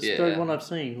 This is the third one I've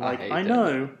seen. Like I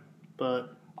know,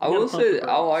 but I will say that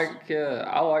I like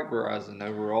Verizon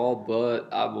overall,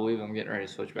 but I believe I'm getting ready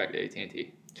to switch back to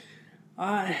AT&T.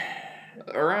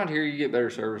 Around here, you get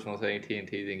better service with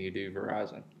AT&T than you do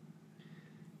Verizon.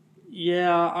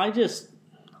 Yeah,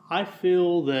 I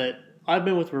feel that I've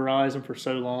been with Verizon for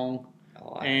so long,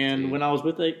 and when I was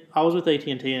with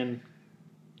AT&T in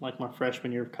like my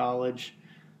freshman year of college,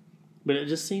 but it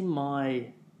just seemed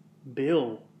my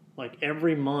bill like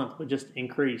every month would just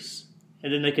increase.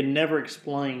 And then they could never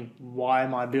explain why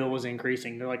my bill was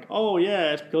increasing. They're like, oh,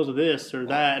 yeah, it's because of this or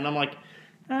that. And I'm like,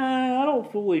 I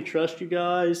don't fully trust you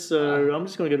guys, so I'm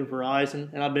just going to go to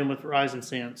Verizon. And I've been with Verizon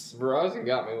since. Verizon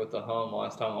got me with the hum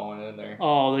last time I went in there.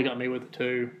 Oh, they got me with it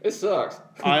too. It sucks.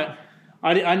 I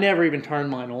never even turned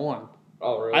mine on.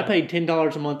 Oh, really? I paid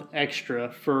 $10 a month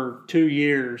extra for 2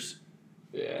 years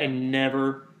and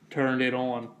never turned it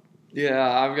on. Yeah,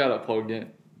 I've got it plugged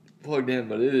in,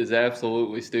 but it is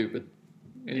absolutely stupid.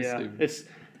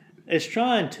 It's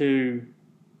trying to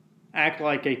act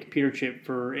like a computer chip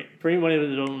for anybody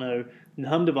that don't know. The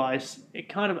hum device, it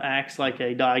kind of acts like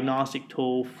a diagnostic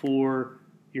tool for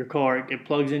your car. It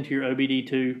plugs into your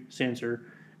OBD2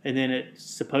 sensor, and then it's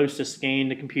supposed to scan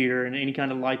the computer, and any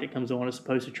kind of light that comes on is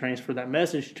supposed to transfer that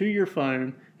message to your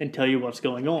phone and tell you what's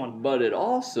going on. But it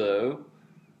also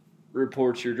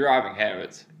reports your driving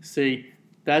habits. See,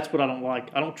 that's what I don't like.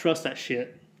 I don't trust that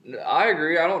shit. I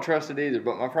agree. I don't trust it either.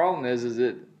 But my problem is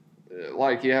that,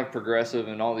 like, you have Progressive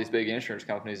and all these big insurance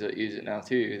companies that use it now,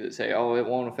 too, that say, oh, it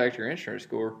won't affect your insurance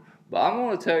score. But I'm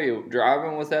going to tell you,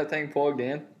 driving with that thing plugged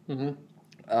in,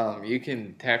 you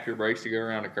can tap your brakes to go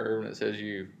around a curve and it says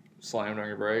you slammed on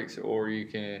your brakes, or you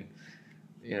can,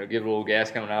 give a little gas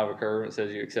coming out of a curve and it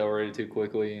says you accelerated too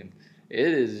quickly. And it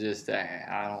is just,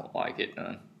 I don't like it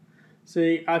done.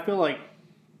 See, I feel like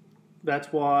that's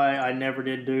why I never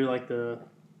did do like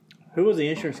who was the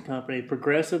insurance company?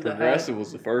 Progressive. Progressive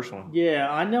was the first one. Yeah,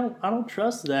 I don't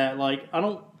trust that. Like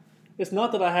it's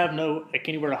not that I have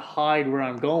anywhere to hide where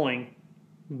I'm going,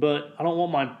 but I don't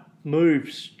want my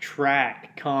moves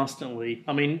tracked constantly.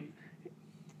 I mean,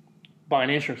 by an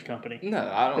insurance company.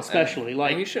 No, I don't. Especially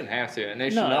and you shouldn't have to, and they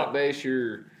should not base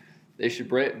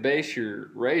base your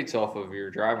rates off of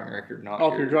your driving record, not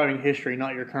off your driving history,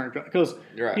 not your current drive. Because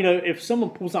if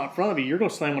someone pulls out in front of you, you're going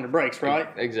to slam on the brakes, right?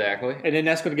 Exactly. And then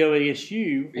that's going to go against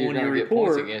you on your report. You're going to get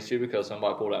points against you because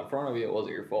somebody pulled out in front of you. It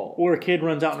wasn't your fault. Or a kid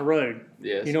runs out in the road.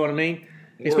 Yes. You know what I mean?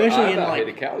 Especially I hit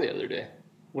a cow the other day.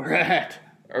 Where at?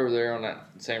 Over there on that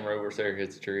same road where Sarah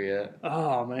hits the tree at.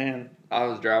 Oh, man. I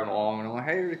was driving along and I'm like,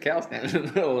 hey, there's a cow standing in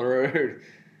the middle of the road.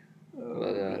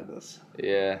 Goodness.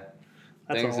 Yeah.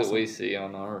 That's things awesome. that we see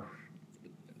on our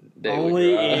daily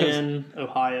Only drives. in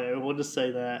Ohio. We'll just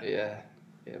say that. Yeah,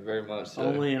 very much so.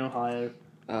 Only in Ohio.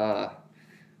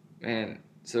 Man,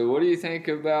 so what do you think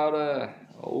about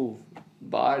old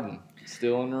Biden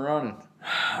still in the running?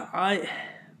 I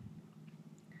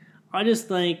just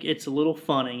think it's a little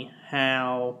funny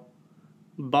how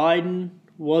Biden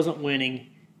wasn't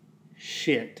winning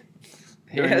shit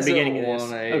during the beginning of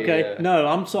this. Okay, no,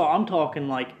 I'm talking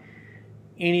like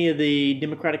any of the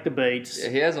Democratic debates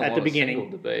he hasn't at won the beginning. A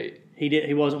single debate.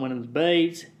 He wasn't winning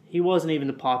debates. He wasn't even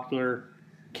the popular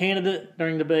candidate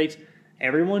during debates.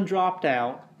 Everyone dropped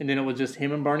out, and then it was just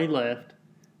him and Bernie left.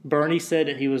 Bernie said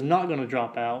that he was not going to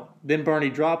drop out. Then Bernie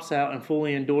drops out and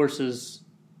fully endorses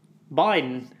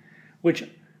Biden, which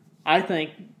I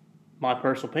think, my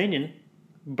personal opinion,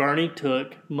 Bernie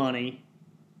took money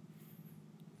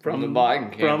from the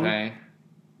Biden campaign.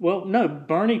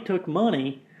 Bernie took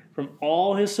money from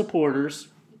all his supporters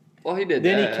Well, he did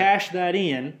Then that. he cashed that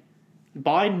in.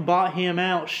 Biden bought him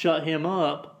out, shut him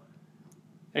up,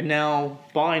 and now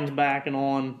Biden's backing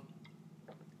on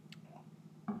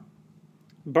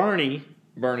Bernie.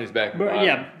 Bernie's back.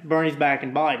 Bernie's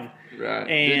backing Biden. Right.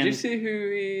 And did you see who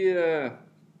he?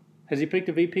 Has he picked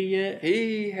a VP yet?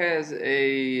 He has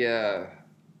a.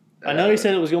 I know he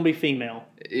said it was going to be female.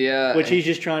 Yeah. Which he's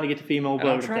just trying to get the female vote.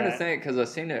 I'm trying to think because I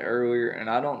seen it earlier, and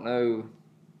I don't know.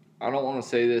 I don't want to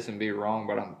say this and be wrong,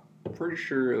 but I'm pretty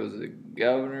sure it was a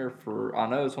governor for. I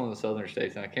know it's one of the southern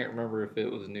states, and I can't remember if it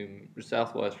was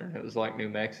Southwestern. It was like New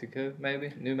Mexico,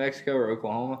 maybe New Mexico or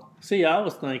Oklahoma. See, I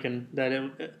was thinking that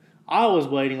I was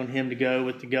waiting on him to go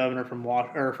with the governor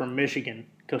from Michigan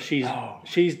because she's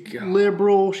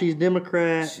liberal, she's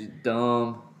Democrat, she's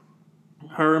dumb.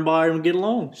 Her and Biden would get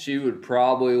along. She would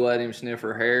probably let him sniff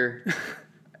her hair.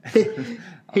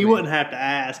 He wouldn't have to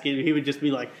ask. He would just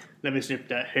be like, "Let me sniff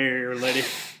that hair, lady."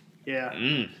 Yeah.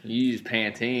 You use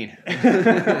Pantene.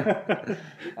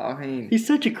 I mean, he's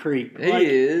such a creep. He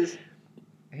is,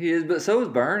 but so is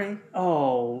Bernie.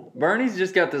 Oh, Bernie's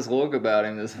just got this look about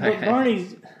him.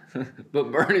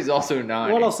 But Bernie's also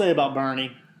 90. What I'll say about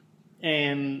Bernie,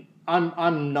 and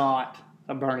I'm not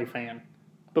a Bernie fan,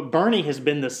 but Bernie has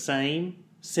been the same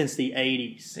since the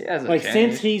 80s. He hasn't changed.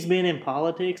 Since he's been in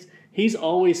politics, he's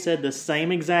always said the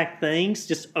same exact things,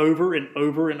 just over and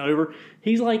over and over.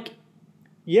 He's like,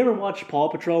 you ever watch Paw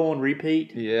Patrol on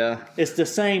repeat? Yeah. It's the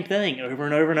same thing over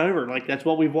and over and over. Like, that's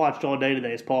what we've watched all day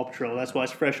today is Paw Patrol. That's why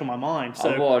it's fresh on my mind.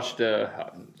 So, I've watched,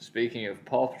 speaking of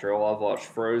Paw Patrol, I've watched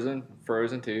Frozen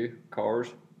 2,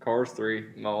 Cars 3,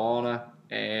 Moana,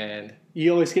 and...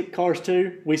 You always skip Cars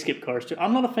 2? We skip Cars 2.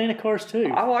 I'm not a fan of Cars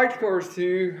 2. I liked Cars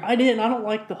 2. I didn't. I don't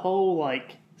like the whole,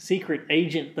 secret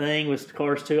agent thing with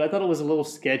Cars 2. I thought it was a little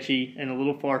sketchy and a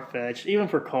little far-fetched, even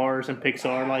for Cars and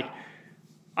Pixar.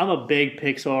 I'm a big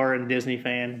Pixar and Disney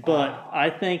fan, but I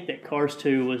think that Cars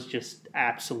 2 was just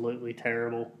absolutely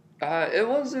terrible. It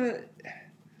wasn't...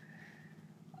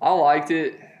 I liked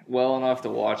it well enough to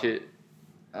watch it.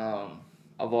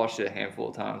 I've watched it a handful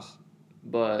of times,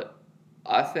 but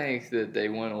I think that they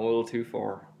went a little too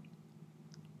far.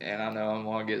 And I know I'm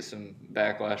going to get some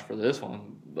backlash for this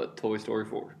one, but Toy Story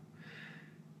 4.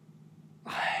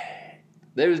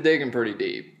 They was digging pretty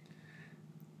deep.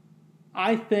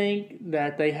 I think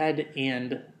that they had to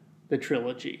end the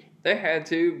trilogy. They had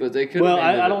to, but they couldn't. Well,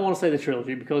 I don't want to say the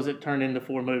trilogy because it turned into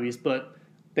 4 movies, but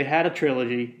they had a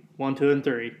trilogy, 1, 2, and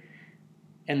 3,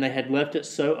 and they had left it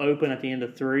so open at the end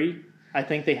of 3. I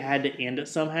think they had to end it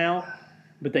somehow,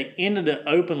 but they ended it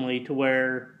openly to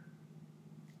where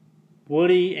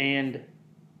Woody and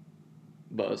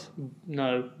Buzz.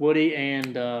 No, Woody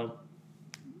and Bo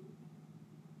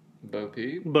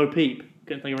Peep. Bo Peep.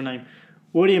 Couldn't think of her name.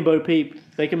 Woody and Bo Peep,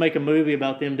 they can make a movie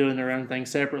about them doing their own thing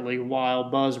separately while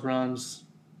Buzz runs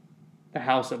the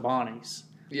house at Bonnie's.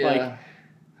 Yeah.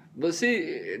 But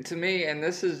see, to me, and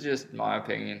this is just my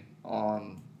opinion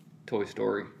on Toy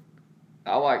Story,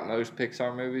 I like most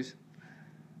Pixar movies.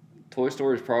 Toy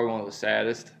Story is probably one of the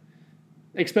saddest.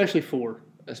 Especially 4.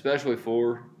 Especially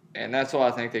 4. And that's why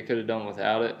I think they could have done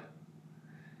without it.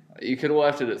 You could have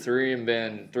left it at 3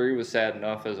 and 3 was sad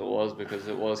enough as it was because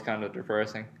it was kind of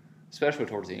depressing. Especially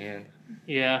towards the end.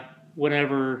 Yeah,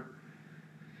 whenever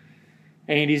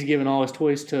Andy's giving all his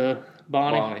toys to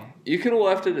Bonnie. You could have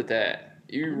left it at that.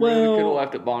 You really could have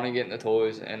left it Bonnie getting the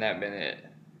toys and that been it.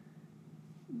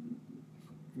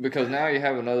 Because now you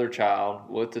have another child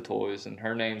with the toys and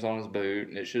her name's on his boot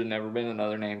and it should have never been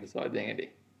another name besides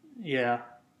Andy. Yeah.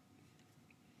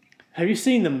 Have you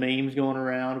seen the memes going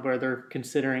around where they're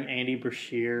considering Andy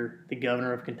Brashear, the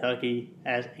governor of Kentucky,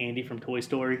 as Andy from Toy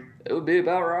Story? It would be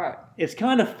about right. It's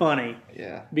kind of funny.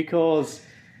 Yeah. Because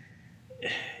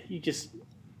you just...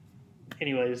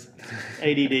 Anyways,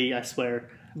 ADD, I swear.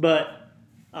 But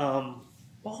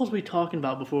what was we talking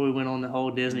about before we went on the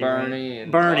whole Disney Bernie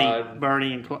and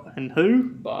Bernie and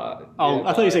who?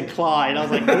 I thought you said Clyde. I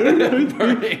was like,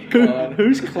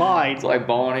 who's Clyde? It's like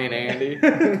Bonnie and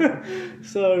Andy.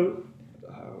 So,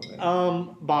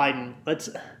 Biden.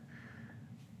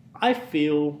 I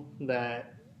feel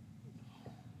that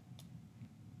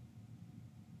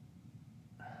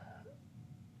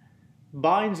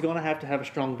Biden's going to have a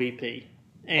strong VP.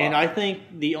 And I think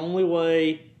the only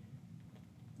way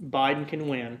Biden can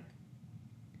win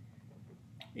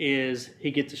is he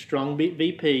gets a strong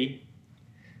VP,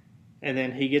 and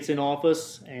then he gets in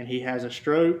office and he has a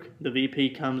stroke. The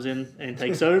VP comes in and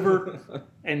takes over,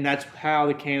 and that's how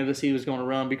the candidacy was going to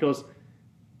run because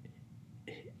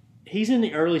he's in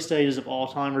the early stages of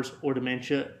Alzheimer's or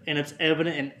dementia, and it's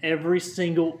evident in every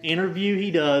single interview he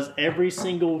does, every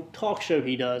single talk show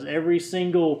he does, every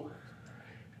single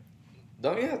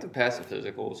Don't you have to pass a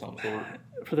physical of some sort?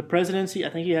 For the presidency, I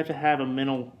think you have to have a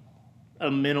mental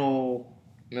evaluation.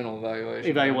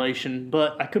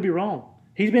 But I could be wrong.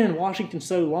 He's been in Washington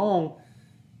so long.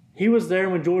 He was there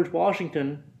when George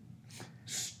Washington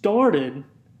started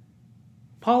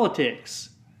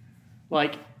politics.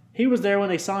 Like, he was there when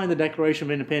they signed the Declaration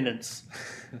of Independence.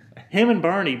 Him and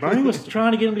Bernie. Bernie was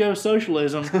trying to get him to go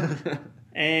socialism.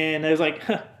 And they was like,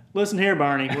 listen here,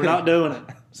 Bernie, we're not doing it.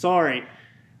 Sorry.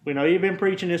 We know you've been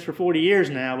preaching this for 40 years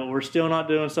now, but we're still not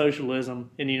doing socialism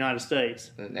in the United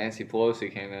States. Nancy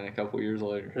Pelosi came in a couple years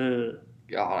later.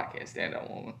 God, I can't stand that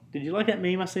woman. Did you like that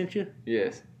meme I sent you?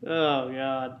 Yes. Oh,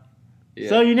 God. Yeah.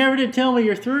 So you never did tell me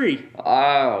your 3.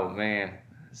 Oh, man.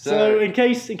 So in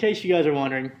case you guys are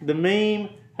wondering, the meme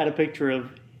had a picture of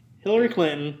Hillary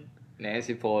Clinton,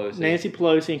 Nancy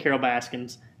Pelosi, and Carol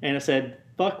Baskins, and it said,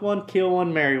 fuck one, kill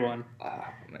one, marry one. Oh,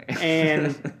 man.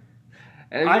 And...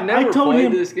 And if you never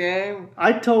played this game?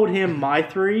 I told him my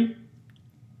 3.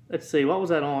 Let's see, what was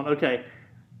that on? Okay.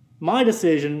 My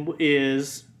decision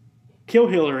is kill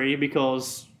Hillary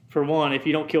because, for one, if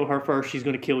you don't kill her first, she's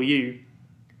going to kill you.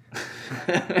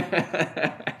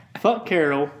 Fuck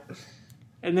Carol.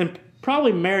 And then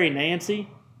probably marry Nancy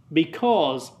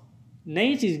because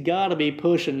Nancy's got to be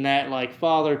pushing that, like,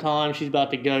 father time. She's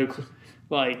about to go,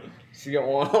 like... She got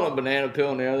one on a banana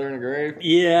peel and the other in the grave?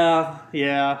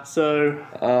 Yeah. So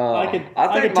I think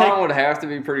mine would have to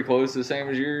be pretty close to the same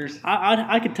as yours.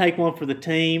 I could take one for the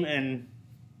team, and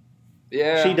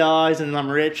she dies, and I'm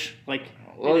rich. Like,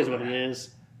 it is what it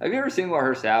is. Have you ever seen what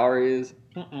her salary is?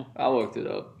 Mm-mm. I looked it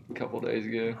up a couple of days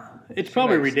ago. It's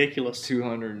probably ridiculous.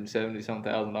 $270-some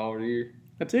thousand a year.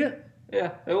 That's it?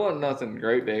 Yeah, it wasn't nothing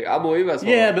great big. I believe that's what.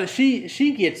 Yeah, but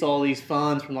she gets all these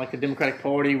funds from, like, the Democratic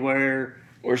Party where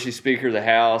she's Speaker of the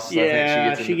House.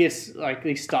 Yeah, I think she gets like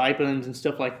these stipends and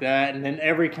stuff like that. And then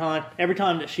every time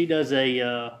that she does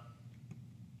a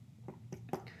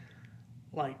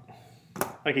like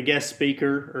a guest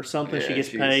speaker or something, she gets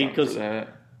paid. Because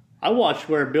I watched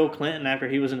where Bill Clinton, after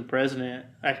he was a president,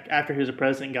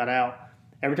 got out.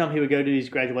 Every time he would go to these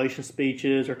graduation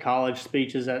speeches or college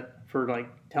speeches for like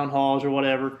town halls or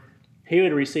whatever, he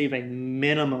would receive a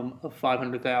minimum of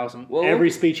 $500,000 every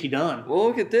speech he done. Well,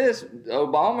 look at this.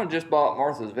 Obama just bought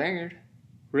Martha's Vineyard.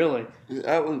 Really? It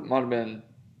might have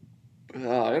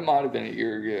been a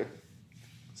year ago.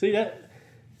 See, that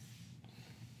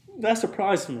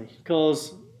surprised me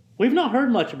because we've not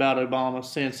heard much about Obama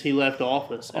since he left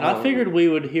office, and I figured we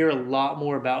would hear a lot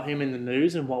more about him in the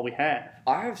news than what we have.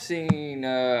 I've seen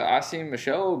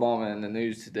Michelle Obama in the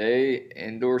news today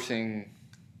endorsing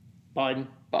Biden.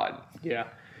 Yeah.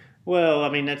 Well, I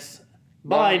mean,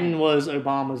 Biden was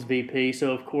Obama's VP,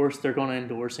 so of course they're going to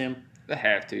endorse him. They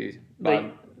have to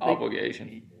by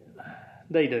obligation.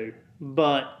 They do,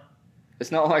 but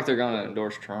it's not like they're going to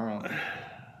endorse Trump.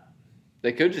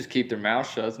 They could just keep their mouth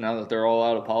shut now that they're all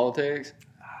out of politics.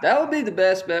 That would be the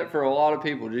best bet for a lot of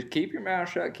people. Just keep your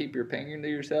mouth shut, keep your opinion to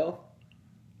yourself,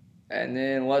 and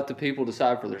then let the people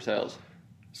decide for themselves.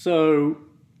 So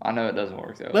I know it doesn't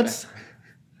work that way.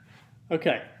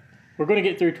 Okay. We're going to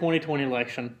get through 2020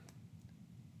 election.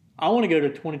 I want to go to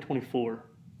 2024.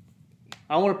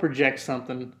 I want to project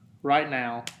something right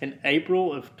now in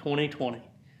April of 2020.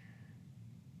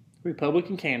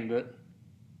 Republican candidate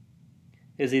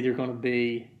is either going to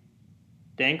be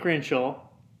Dan Crenshaw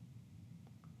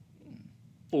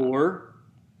or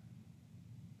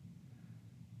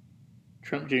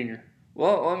Trump Jr.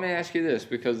 Well, let me ask you this,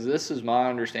 because this is my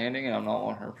understanding, and I'm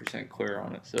not 100% clear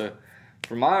on it. So,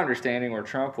 from my understanding, where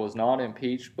Trump was not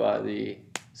impeached by the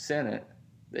Senate,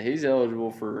 that he's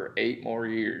eligible for 8 more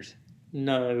years.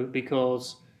 No,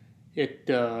 because it,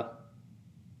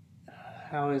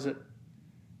 how is it?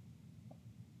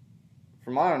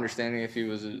 From my understanding, if he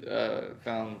was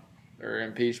found or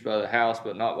impeached by the House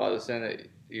but not by the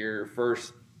Senate, your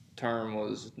first term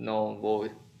was null and void.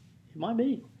 It might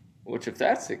be. Which, if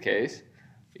that's the case,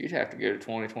 you'd have to go to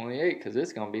 2028 because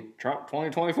it's going to be Trump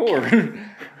 2024.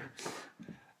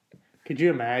 Could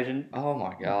you imagine? Oh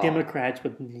my God! Democrats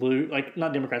would lose,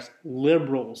 not Democrats,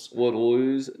 liberals would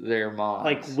lose their minds.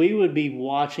 Like, we would be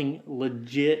watching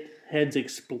legit heads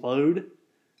explode.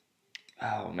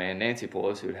 Oh man, Nancy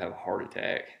Pelosi would have a heart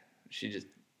attack.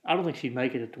 I don't think she'd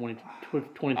make it to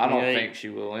 2028. I don't think she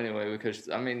will anyway, because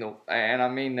I mean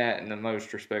that in the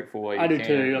most respectful way. I do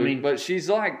too. But she's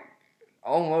like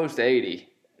almost 80.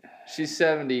 She's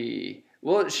 70.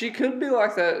 Well, she could be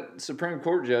like that Supreme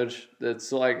Court judge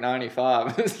that's like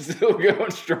 95 and still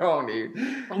going strong, dude.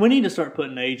 We need to start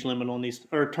putting age limit on these,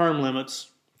 or term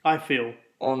limits, I feel.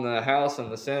 On the House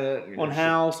and the Senate. On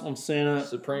House, on Senate.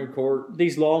 Supreme Court.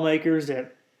 These lawmakers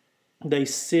that they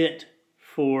sit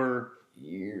for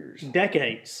years,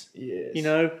 decades. Yes. You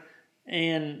know,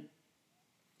 and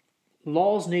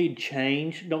laws need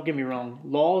change. Don't get me wrong.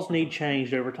 Laws need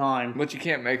changed over time. But you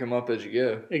can't make them up as you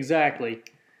go. Exactly.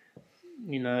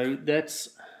 You know, that's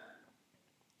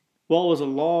what was a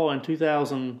law in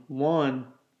 2001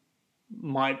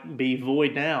 might be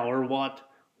void now, or what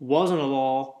wasn't a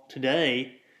law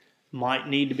today might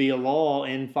need to be a law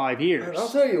in 5 years. And I'll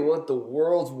tell you what, the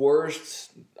world's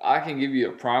worst, I can give you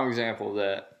a prime example of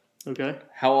that. Okay.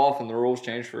 How often the rules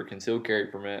change for a concealed carry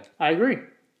permit. I agree.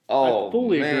 Oh, I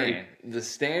fully man. agree. The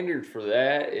standard for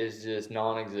that is just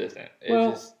non-existent. It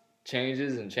just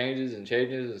changes and changes and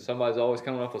changes, and somebody's always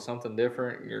coming up with something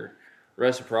different. Your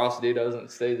reciprocity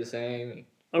doesn't stay the same.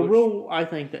 A rule I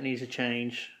think that needs to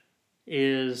change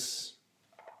is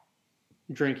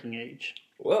drinking age.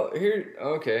 Well,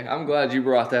 okay, I'm glad you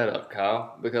brought that up,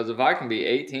 Kyle, because if I can be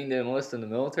 18 to enlist in the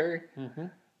military,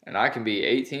 and I can be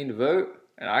 18 to vote,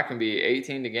 and I can be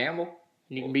 18 to gamble.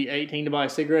 And you can be 18 to buy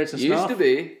cigarettes and Used stuff. to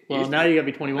be. Well, now you got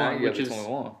to be 21, which is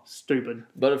 21. stupid.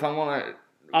 But if I'm going to...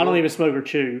 I don't even smoke or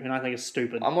chew, and I think it's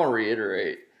stupid. I'm going to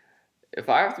reiterate. If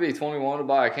I have to be 21 to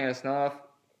buy a can of snuff,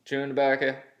 chewing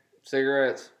tobacco,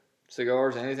 cigarettes,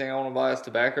 cigars, anything I want to buy that's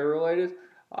tobacco related,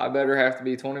 I better have to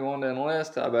be 21 to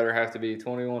enlist. I better have to be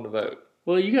 21 to vote.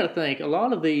 Well, you got to think, a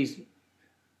lot of these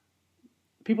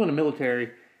people in the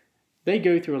military, they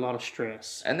go through a lot of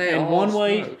stress. And one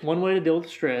way to deal with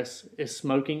stress is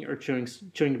smoking or chewing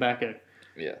tobacco.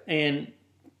 Yeah. And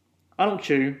I don't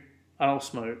chew. I don't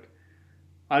smoke.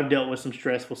 I've dealt with some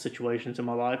stressful situations in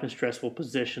my life and stressful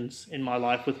positions in my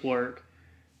life with work,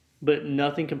 but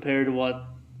nothing compared to what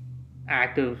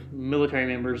active military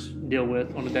members deal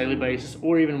with on a daily basis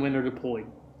or even when they're deployed.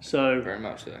 So very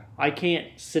much so. I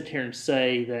can't sit here and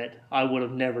say that I would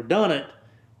have never done it.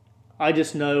 I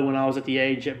just know when I was at the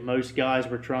age that most guys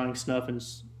were trying snuff and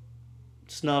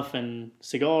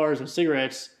cigars and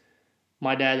cigarettes,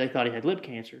 my dad, they thought he had lip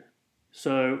cancer.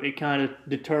 So it kind of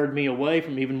deterred me away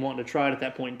from even wanting to try it at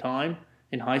that point in time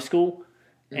in high school.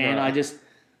 And Right.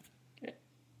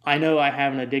 I know I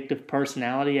have an addictive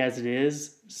personality as it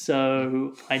is.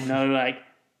 So I know like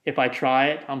if I try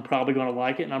it, I'm probably going to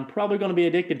like it and I'm probably going to be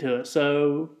addicted to it.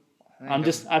 So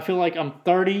I feel like I'm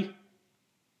 30.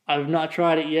 I've not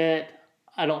tried it yet.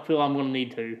 I don't feel I'm going to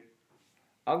need to.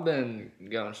 I've been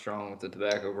going strong with the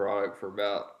tobacco product for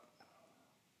about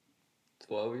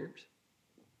 12 years.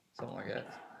 Something like that.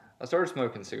 I started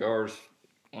smoking cigars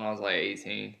when I was like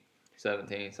 18,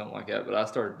 17, something like that. But I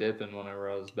started dipping whenever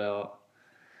I was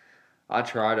I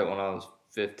tried it when I was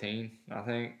 15, I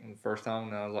think, the first time.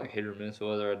 And I was like hit or miss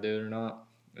whether I do it or not.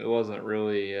 It wasn't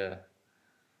really,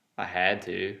 I had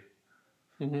to.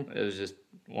 Mm-hmm. It was just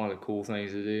one of the cool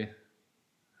things to do.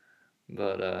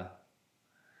 But,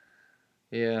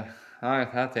 yeah,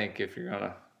 I think if you're going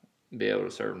to be able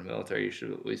to serve in the military, you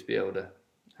should at least be able to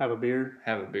Have a beer.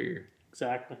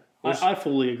 Exactly. I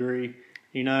fully agree.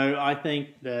 You know, I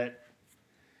think that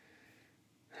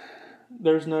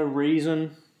there's no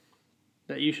reason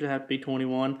that you should have to be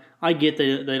 21. I get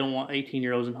that they don't want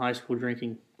 18-year-olds in high school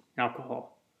drinking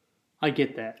alcohol. I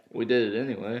get that. We did it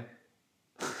anyway.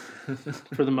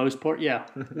 For the most part, yeah,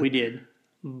 we did.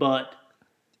 But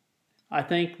I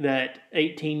think that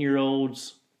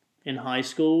 18-year-olds in high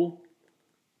school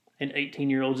and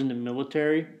 18-year-olds in the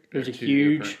military, there's a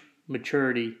huge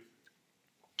maturity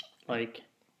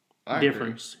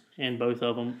difference in both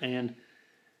of them. And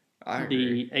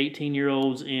the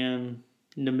 18-year-olds in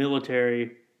the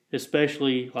military,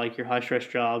 especially like your high-stress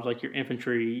jobs, like your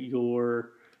infantry,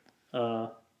 your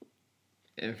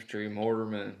infantry,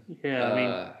 mortarmen. Yeah, I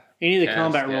mean, any of the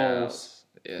combat roles,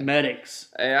 medics.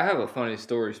 Hey, I have a funny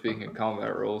story speaking of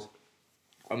combat roles.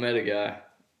 I met a guy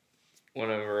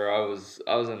whenever I was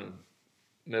in the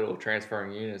middle of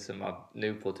transferring units and my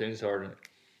new platoon sergeant,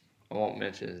 I won't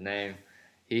mention his name,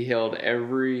 he held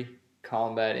every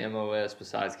combat MOS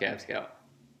besides Cab Scout.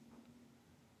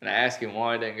 And I asked him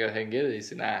why I didn't go ahead and get it. He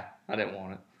said, nah, I didn't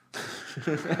want it.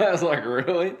 I was like,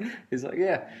 really? He's like,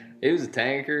 yeah. He was a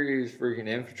tanker. He was freaking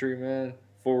infantryman,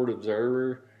 forward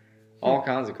observer, all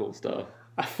kinds of cool stuff.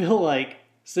 I feel like,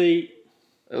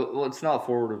 well, it's not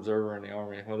forward observer in the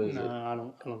Army. What is it? I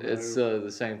don't know. It's the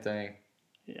same thing.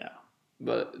 Yeah.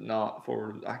 But not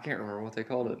forward. I can't remember what they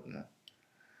called it. No.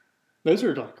 Those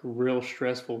are like real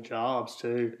stressful jobs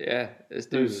too. Yeah, this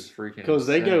dude is freaking. Because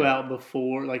they go out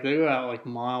before, like they go out like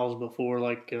miles before.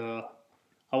 Like I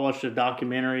watched a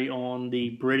documentary on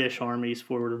the British Army's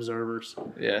forward observers.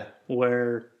 Yeah.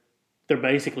 Where they're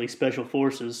basically special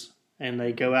forces, and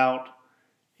they go out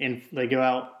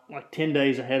like 10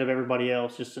 days ahead of everybody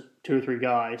else, just 2 or 3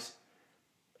 guys,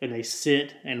 and they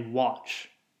sit and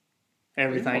watch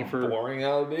everything How boring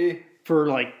that would be. for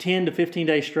like 10 to 15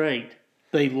 days straight.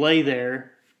 They lay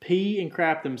there, pee and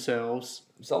crap themselves.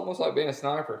 It's almost like being a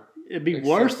sniper. It'd be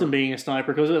worse than being a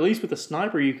sniper because at least with a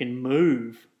sniper you can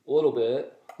move. A little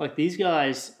bit. Like these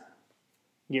guys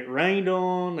get rained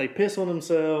on, they piss on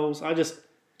themselves.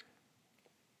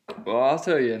 Well, I'll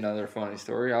tell you another funny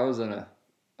story. I was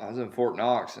in Fort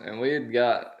Knox, and we had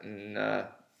gotten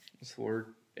what's the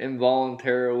word?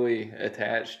 Involuntarily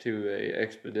attached to a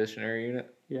expeditionary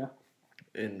unit. Yeah.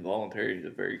 Involuntary is a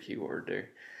very key word there.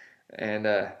 And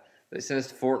they sent us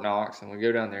to Fort Knox, and we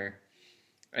go down there,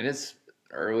 and it's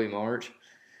early March,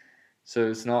 so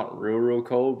it's not real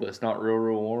cold, but it's not real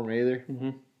warm either. Mm-hmm.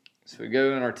 So we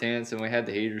go in our tents, and we had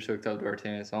the heaters hooked up to our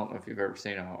tents. I don't know if you've ever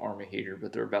seen an Army heater,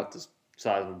 but they're about the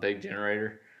size of a big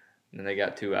generator, and then they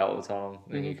got 2 outlets on them,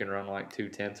 and you can run like 2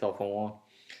 tents off of one.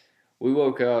 We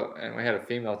woke up, and we had a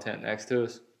female tent next to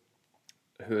us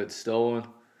who had stolen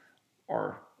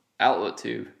our outlet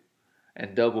tube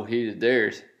and double heated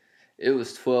theirs. It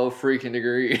was 12 freaking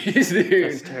degrees,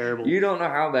 dude. That's terrible. You don't know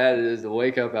how bad it is to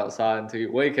wake up outside until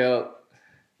you wake up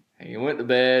and you went to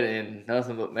bed in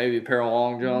nothing but maybe a pair of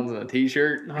long johns and a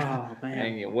t-shirt. Oh, man.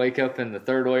 And you wake up in the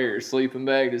third layer of your sleeping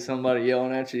bag to somebody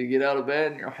yelling at you to get out of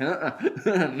bed, and you're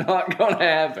like, not going to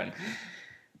happen.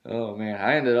 Oh, man.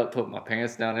 I ended up putting my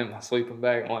pants down in my sleeping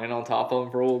bag and laying on top of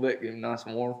them for a little bit, getting nice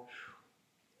and warm.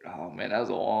 Oh, man, that was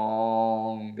a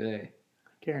long day.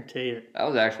 Guarantee it. That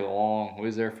was actually long. We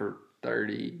was there for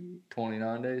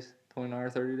 29 days, 29 or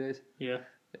 30 days. Yeah.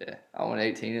 Yeah, I went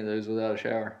 18 of those without a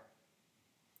shower.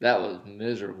 That was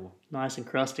miserable. Nice and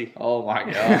crusty. Oh, my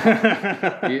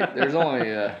God. There's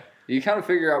only, you kind of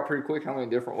figure out pretty quick how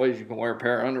many different ways you can wear a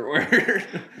pair of underwear.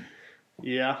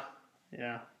 Yeah.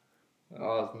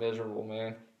 Oh, it's miserable,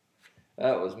 man.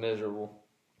 That was miserable.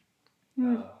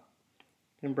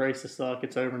 Embrace the suck.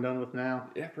 It's over and done with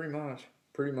now. Yeah, pretty much.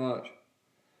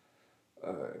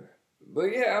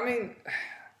 But yeah, I mean,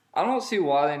 I don't see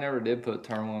why they never did put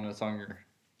term limits on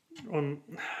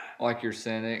like your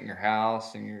Senate and your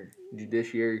House and your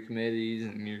judiciary committees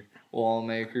and your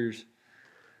lawmakers.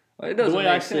 It doesn't the way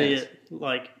make I sense. see it,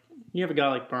 like, you have a guy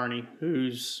like Bernie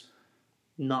who's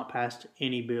not passed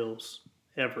any bills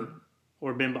ever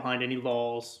or been behind any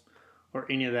laws or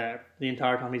any of that the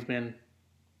entire time he's been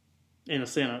in the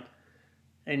Senate,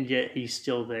 and yet he's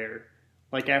still there.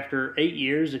 Like, after 8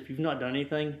 years, if you've not done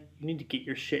anything, you need to get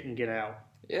your shit and get out.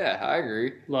 Yeah, I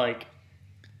agree. Like,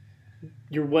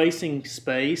 you're wasting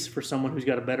space for someone who's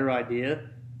got a better idea,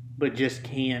 but just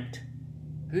can't.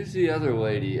 Who's the other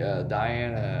lady?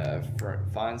 Diana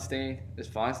Feinstein? Is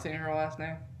Feinstein her last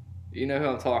name? You know who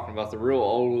I'm talking about? The real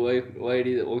old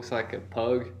lady that looks like a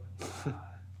pug?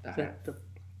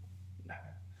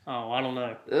 Oh, I don't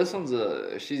know. This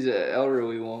she's an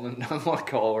elderly woman. I'm going to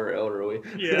call her elderly.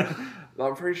 Yeah. But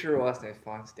I'm pretty sure her last name's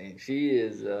Feinstein. She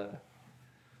is,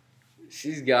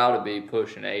 she's got to be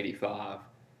pushing 85.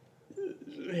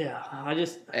 Yeah,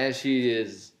 And she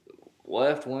is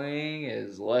left-wing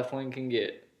as left-wing can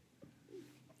get.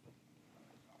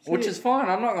 Which is fine.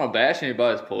 I'm not going to bash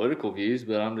anybody's political views,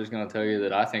 but I'm just going to tell you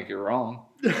that I think you're wrong.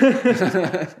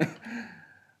 Yeah,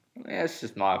 it's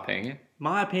just my opinion.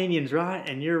 My opinion's right,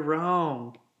 and you're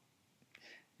wrong.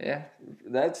 Yeah,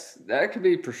 that could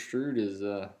be construed as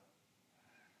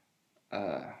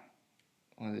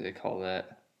what do they call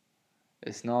that?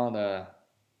 It's not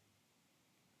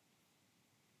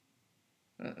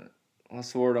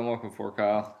what's the word I'm looking for,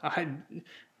 Kyle?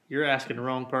 You're asking the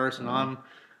wrong person. I'm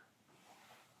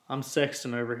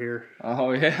Sexton over here.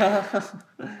 Oh yeah.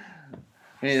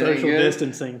 Social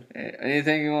distancing.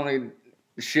 Anything you want to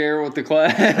share with the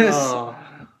class? Oh,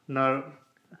 no.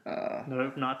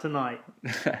 Nope, not tonight.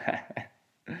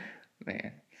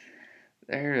 Man.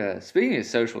 Speaking of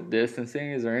social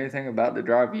distancing, is there anything about to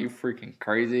drive you freaking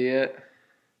crazy yet?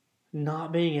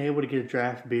 Not being able to get a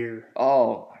draft beer.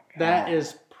 Oh, my God. That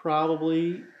is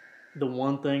probably the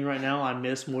one thing right now I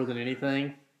miss more than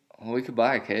anything. Well, we could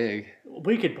buy a keg.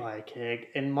 We could buy a keg,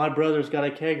 and my brother's got a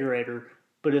kegerator,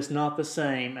 but it's not the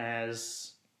same as...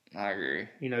 I agree.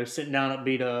 Sitting down at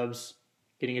B-Dubs,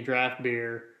 getting a draft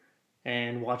beer,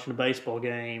 and watching a baseball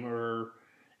game, or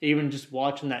even just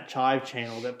watching that Chive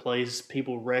channel that plays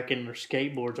people wrecking their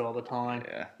skateboards all the time.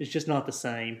 Yeah. It's just not the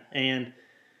same. And,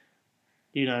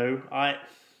 I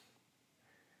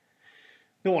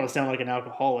don't want to sound like an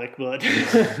alcoholic, but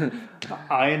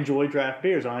I enjoy draft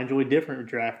beers. I enjoy different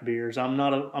draft beers. I'm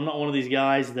not one of these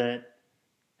guys that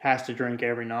has to drink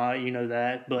every night. You know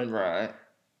that, but right.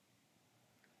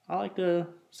 I like to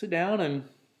sit down and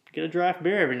get a draft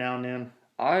beer every now and then.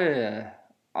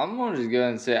 I'm gonna just go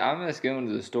ahead and say I miss going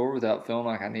to the store without feeling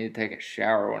like I need to take a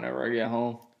shower whenever I get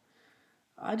home.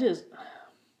 I just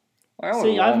I went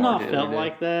see. to I've Walmart not the other felt day.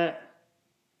 like that,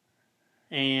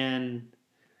 and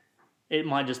it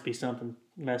might just be something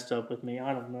messed up with me.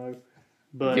 I don't know. If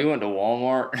But you went to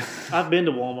Walmart, I've been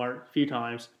to Walmart a few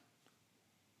times.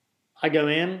 I go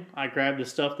in, I grab the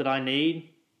stuff that I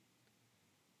need,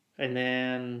 and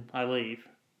then I leave.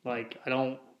 Like, I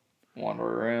don't. wander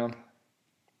around.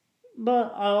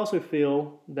 But I also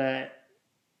feel that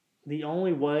the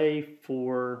only way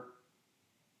for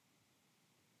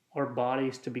our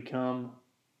bodies to become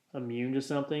immune to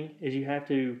something is you have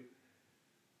to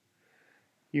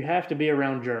be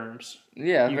around germs.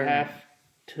 Yeah, You have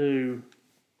to,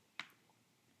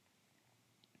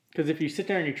 because if you sit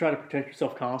there and you try to protect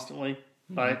yourself constantly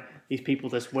by these people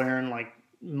that's wearing like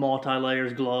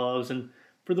multi-layers gloves, and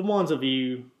for the ones of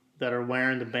you that are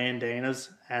wearing the bandanas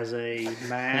as a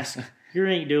mask, you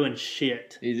ain't doing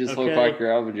shit. You just okay? look like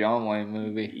you're out of a John Wayne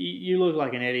movie. You look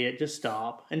like an idiot. Just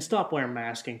stop. And stop wearing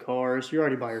masks in cars. You're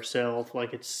already by yourself.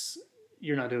 Like,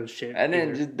 you're not doing shit. And then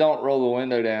either. just don't roll the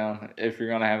window down if you're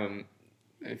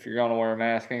gonna wear a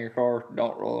mask in your car.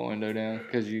 Don't roll the window down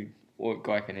because you look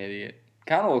like an idiot.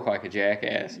 Kind of look like a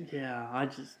jackass. Yeah, I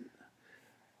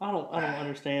don't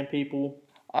understand people.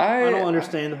 I don't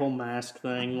understand the whole mask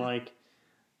thing. Like,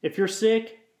 if you're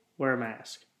sick, wear a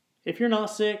mask. If you're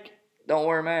not sick, don't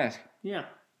wear a mask. Yeah.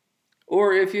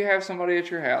 Or if you have somebody at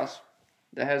your house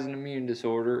that has an immune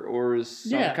disorder or is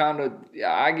some kind of...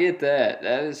 Yeah, I get that.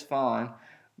 That is fine.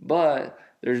 But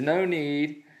there's no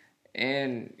need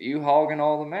in you hogging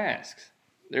all the masks.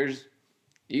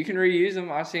 You can reuse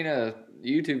them. I seen a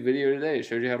YouTube video today that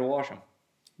showed you how to wash them.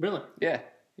 Really? Yeah.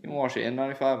 You can wash an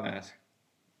N95 mask.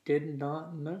 Did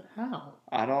not know how.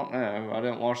 I don't know. I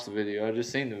didn't watch the video. I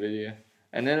just seen the video.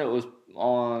 And then it was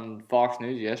on Fox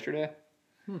News yesterday.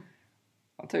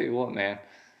 I'll tell you what, man.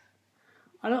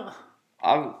 I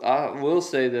will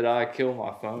say that I kill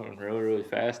my phone really, really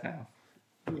fast now.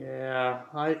 Yeah,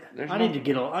 I need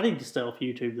to stay off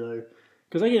YouTube though,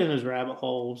 because I get in those rabbit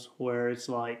holes where it's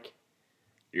like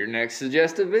your next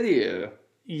suggested video.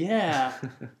 Yeah,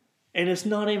 and it's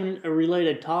not even a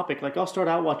related topic. Like, I'll start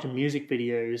out watching music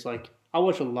videos. Like, I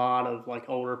watch a lot of like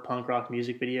older punk rock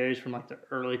music videos from like the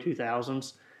early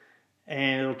 2000s.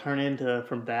 And it'll turn into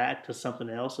from that to something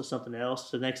else to something else.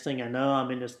 The next thing I know, I'm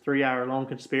in this 3-hour long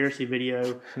conspiracy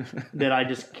video that I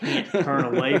just can't turn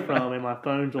away from, and my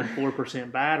phone's on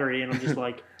 4% battery, and I'm just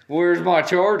like, "Where's my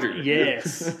charger?"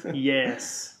 Yes. And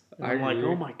I'm like,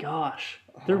 oh my gosh,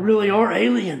 there really are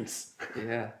aliens.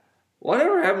 Yeah.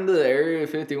 Whatever happened to the Area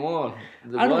 51?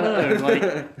 I don't know.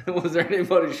 Like, was there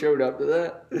anybody showed up to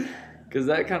that? Because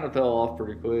that kind of fell off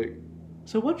pretty quick.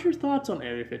 So, what's your thoughts on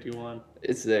Area 51?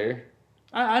 It's there.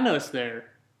 I know it's there.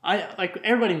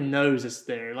 Everybody knows it's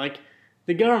there. Like,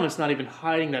 the government's not even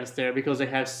hiding that it's there because they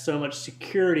have so much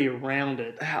security around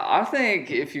it. I think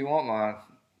if you want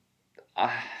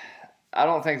I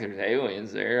don't think there's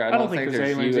aliens there. I don't think there's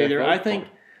aliens UFO either.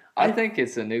 I think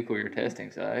it's a nuclear testing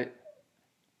site.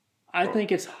 I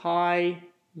think it's high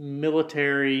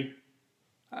military.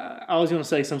 I was going to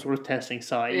say some sort of testing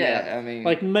site. Yeah, I mean,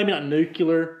 like maybe not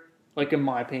nuclear. Like, in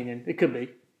my opinion, it could be.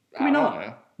 I don't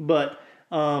know. But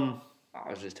I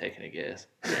was just taking a guess.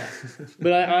 Yeah,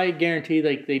 but I guarantee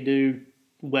they do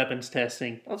weapons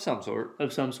testing of some sort.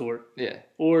 Yeah,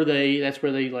 or that's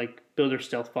where they like build their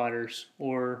stealth fighters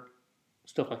or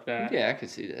stuff like that. Yeah, I could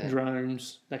see that.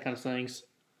 Drones, that kind of things.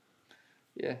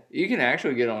 Yeah, you can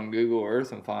actually get on Google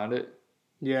Earth and find it.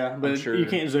 Yeah, but you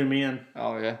can't zoom in.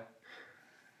 Oh yeah.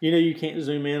 You know you can't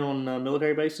zoom in on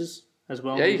military bases as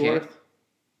well. Yeah, you can.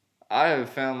 I have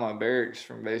found my barracks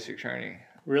from basic training.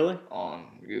 Really?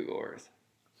 On Google Earth.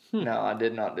 No, I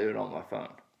did not do it on my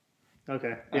phone.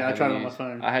 Okay. Yeah, I tried it on my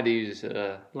phone. I had to use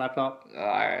laptop.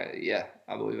 Yeah,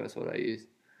 I believe that's what I used.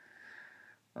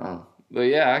 But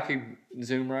yeah, I could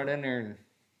zoom right in there, and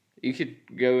you could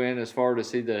go in as far to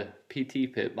see the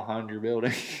PT pit behind your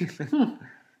building.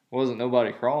 Wasn't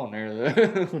nobody crawling there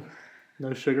though.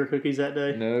 No sugar cookies that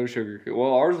day. No sugar cookies.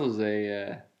 Well, ours was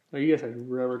a. Well, you guys had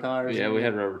rubber tires. Yeah, we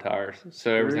had rubber tires,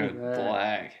 so everything was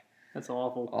black. That's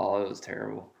awful. Oh, it was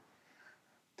terrible.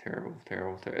 Terrible.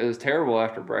 It was terrible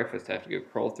after breakfast to have to go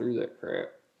crawl through that crap.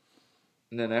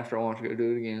 And then after I want to go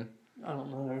do it again. I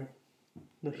don't know.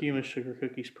 The human sugar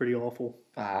cookie's pretty awful.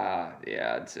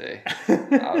 Yeah, I'd say.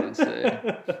 I would say.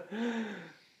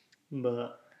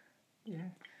 But, yeah.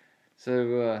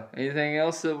 So, anything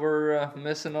else that we're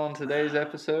missing on today's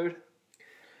episode?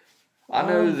 I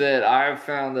know that I've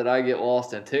found that I get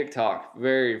lost in TikTok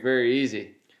very, very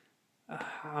easy.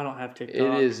 I don't have TikTok.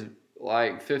 It is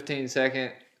like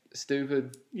 15-second,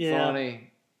 stupid,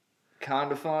 funny,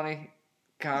 kind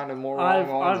of more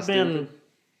wrong. I've been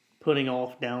putting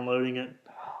off downloading it.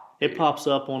 It pops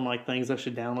up on like things I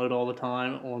should download all the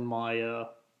time on my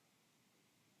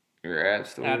your app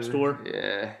store. App Store.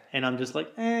 Yeah. And I'm just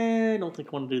like, I don't think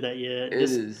I want to do that yet. It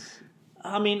is.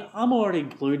 I mean, I'm already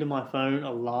glued to my phone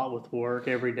a lot with work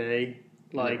every day.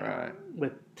 Like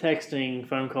with texting,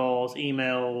 phone calls,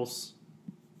 emails,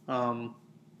 our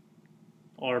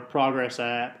Progress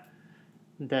app,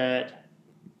 that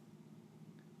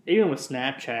even with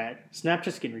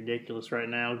Snapchat's getting ridiculous right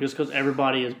now just because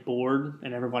everybody is bored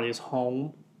and everybody is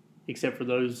home, except for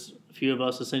those few of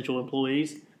us essential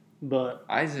employees. But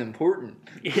I's important.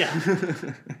 Yeah.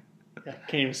 I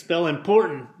can't even spell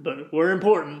important, but we're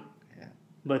important. Yeah.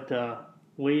 But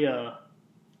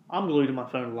I'm glued to my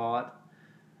phone a lot.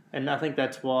 And I think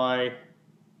that's why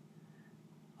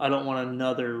I don't want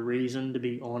another reason to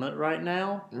be on it right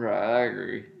now. Right, I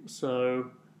agree.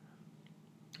 So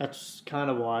that's kind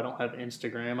of why I don't have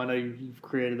Instagram. I know you've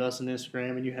created us an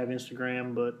Instagram and you have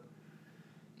Instagram, but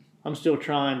I'm still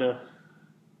trying to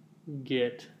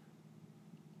get...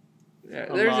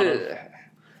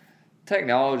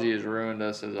 Technology has ruined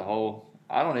us as a whole.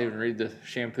 I don't even read the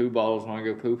shampoo bottles when I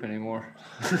go poop anymore.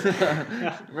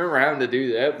 Remember having to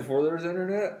do that before there was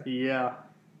internet? Yeah.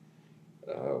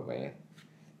 Oh, man.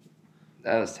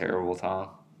 That was terrible time.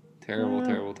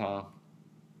 Terrible time.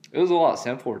 It was a lot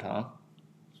simpler time.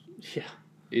 Yeah.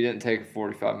 You didn't take a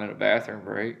 45-minute bathroom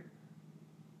break.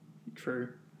 True.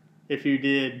 If you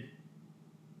did,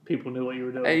 people knew what you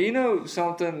were doing. Hey, you know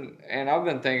something, and I've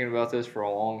been thinking about this for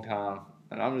a long time,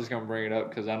 and I'm just going to bring it up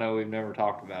because I know we've never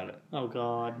talked about it. Oh,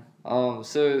 God.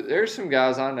 So there's some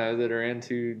guys I know that are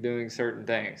into doing certain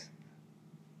things.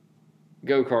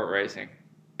 Go-kart racing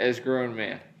as grown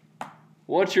men.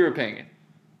 What's your opinion?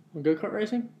 Go-kart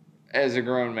racing? As a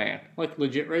grown man. Like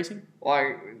legit racing?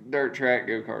 Like dirt track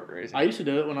go-kart racing. I used to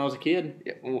do it when I was a kid.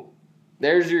 Yeah, well,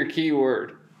 there's your key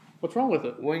word. What's wrong with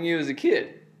it? When you was a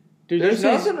kid. Dude, there's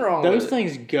nothing wrong with it. Those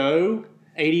things go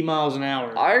 80 miles an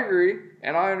hour. I agree,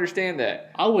 and I understand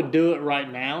that. I would do it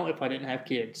right now if I didn't have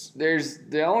kids. There's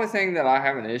the only thing that I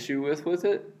have an issue with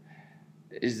it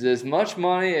is as much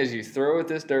money as you throw at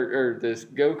this this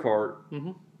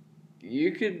go-kart,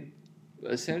 you could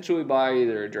essentially buy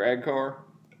either a drag car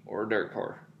or a dirt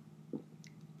car.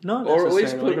 Not necessarily. Or at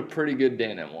least put a pretty good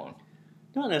dent in one.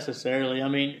 Not necessarily. I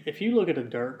mean, if you look at a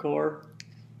dirt car,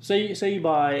 say you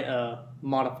buy a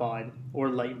modified or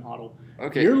late model.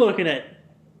 Okay. You're looking at...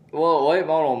 Well, late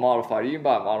model and modified. You can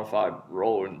buy a modified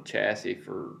rolling chassis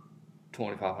for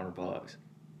 $2,500.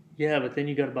 Yeah, but then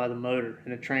you got to buy the motor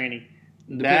and the tranny.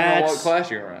 Depending on what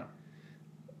class you're in.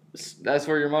 That's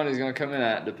where your money's going to come in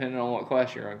at, depending on what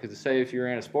class you're in. Because say if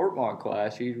you're in a sport mod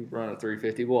class, you run a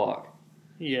 350 block.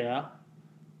 Yeah.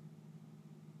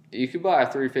 You could buy a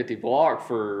 350 block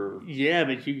for... Yeah,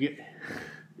 but you get...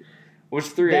 Which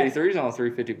 383 is on a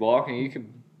 350 block, and you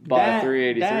could buy a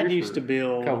 383 Dad used for to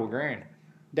build, a couple grand.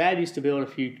 Dad used to build a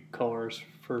few cars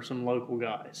for some local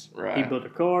guys. Right. He built the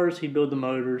cars, he built the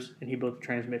motors, and he built the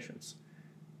transmissions.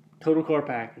 Total car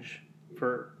package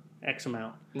for X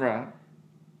amount. Right.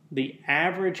 The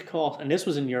average cost, and this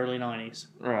was in the early 90s.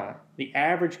 Right. The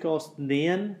average cost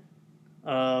then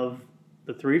of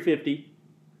the 350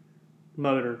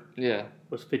 motor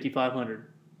was $5,500.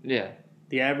 Yeah.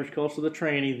 The average cost of the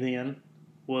tranny then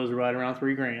was right around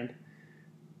 $3,000.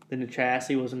 Then the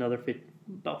chassis was another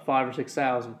about $5,000 or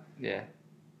 $6,000. Yeah.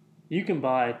 You can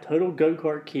buy a total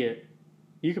go-kart kit.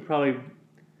 You could probably,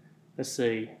 let's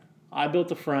see, I built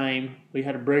the frame. We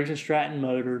had a Briggs & Stratton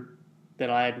motor that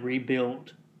I had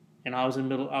rebuilt, and I was in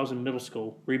middle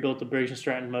school. Rebuilt the Briggs &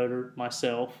 Stratton motor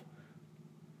myself.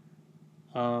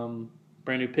 Brand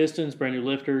new pistons, brand new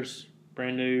lifters,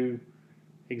 brand new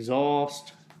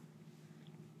exhaust.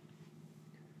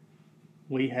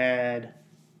 We had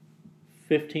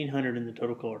 $1,500 in the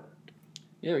total car.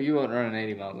 Yeah, you wasn't running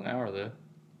 80 miles an hour though.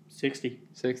 60.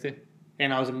 60?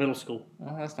 And I was in middle school.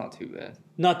 Oh, that's not too bad.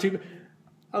 Not too bad.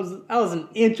 I was an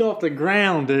inch off the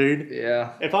ground, dude.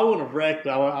 Yeah. If I wouldn't have wrecked,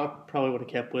 I probably would have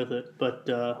kept with it. But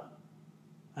I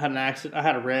had an accident. I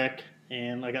had a wreck,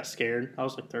 and I got scared. I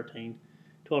was like 12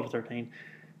 or 13.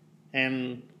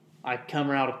 And I come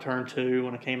out of turn 2.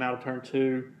 When I came out of turn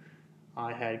 2,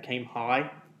 I came high,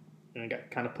 and I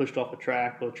got kind of pushed off the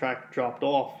track. Well, the track dropped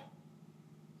off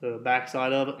the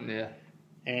backside of it. Yeah.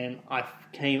 And I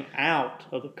came out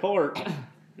of the cart,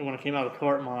 and when I came out of the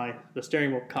cart, the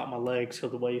steering wheel caught my legs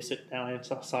because of the way you sit down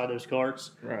inside those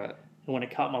carts. Right. And when it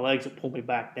caught my legs, it pulled me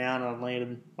back down, and I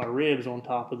landed my ribs on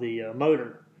top of the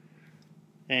motor.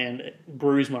 And it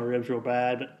bruised my ribs real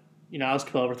bad. But, I was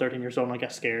 12 or 13 years old, and I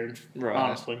got scared,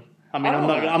 honestly. I mean, I'm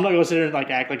not going to sit there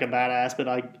and act like a badass, but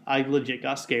I legit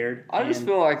got scared. I just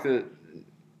feel like that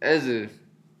as a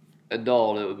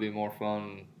adult, it would be more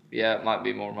fun. Yeah, it might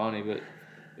be more money, but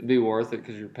it'd be worth it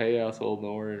because your payout's a little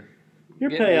more. Your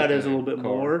payout is a little bit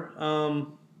more.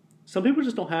 Some people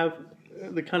just don't have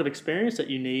the kind of experience that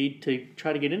you need to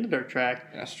try to get into dirt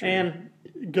track. That's true. And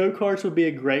go-karts would be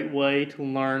a great way to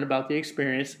learn about the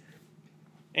experience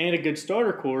and a good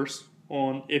starter course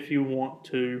on if you want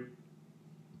to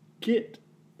get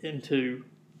into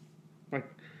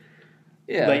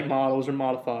late models or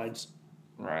modifieds.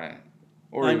 Right.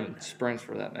 Or even sprints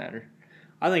for that matter.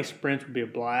 I think sprints would be a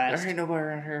blast. There ain't nobody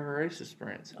around here who races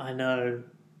sprints. I know,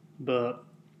 but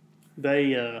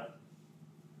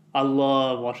I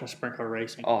love watching sprint car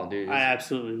racing. Oh, dude. I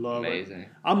absolutely love it. Amazing.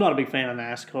 I'm not a big fan of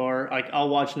NASCAR. Like, I'll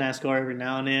watch NASCAR every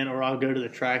now and then, or I'll go to the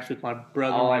tracks with my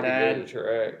brother and my dad. I like to go to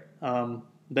the track.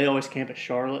 They always camp at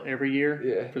Charlotte every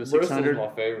year for the 600. Bristol's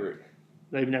my favorite.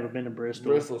 They've never been to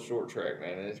Bristol. Bristol's short track,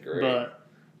 man. It's great. But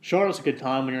Charlotte's a good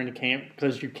time when you're in the camp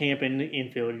because you're camping in the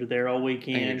infield. You're there all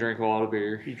weekend. And you drink a lot of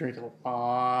beer. You drink a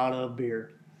lot of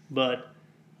beer. But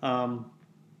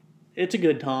it's a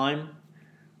good time.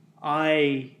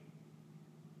 I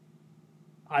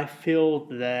feel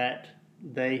that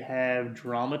they have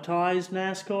dramatized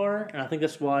NASCAR, and I think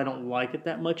that's why I don't like it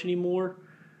that much anymore.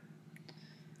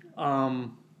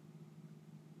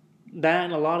 That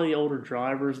and a lot of the older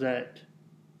drivers that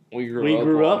we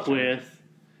grew up with,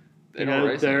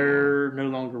 they're no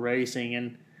longer racing,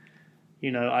 and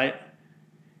I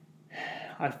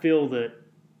feel that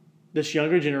this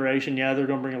younger generation, they're going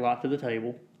to bring a lot to the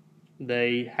table.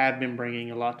 They have been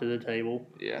bringing a lot to the table.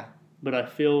 Yeah. But I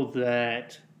feel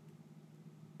that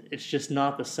it's just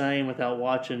not the same without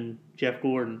watching Jeff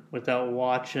Gordon, without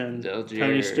watching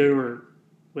Tony Stewart,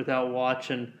 without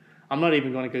watching. I'm not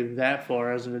even going to go that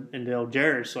far as in Dale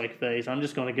Jarrett's phase. I'm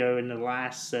just going to go in the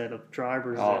last set of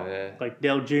drivers, like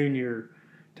Dale Jr.,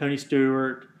 Tony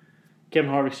Stewart, Kevin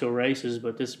Harvick still races,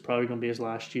 but this is probably going to be his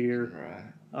last year.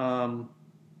 Right.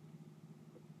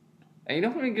 And you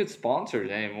don't have any good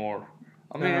sponsors anymore.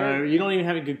 I mean, you don't even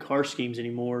have any good car schemes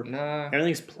anymore. No.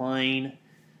 Everything's plain.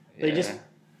 I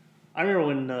remember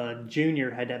when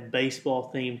Junior had that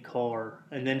baseball-themed car,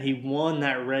 and then he won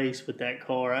that race with that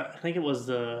car. I think it was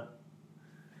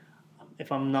if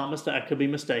I'm not mistaken, I could be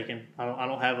mistaken. I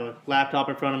don't have a laptop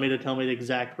in front of me to tell me the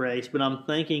exact race, but I'm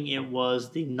thinking it was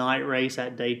the night race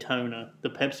at Daytona, the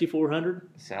Pepsi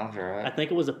 400. Sounds right. I think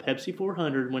it was a Pepsi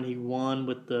 400 when he won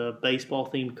with the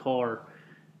baseball-themed car,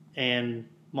 and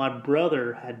my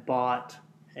brother had bought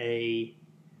one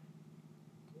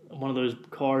of those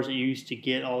cars that you used to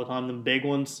get all the time, the big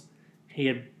ones. He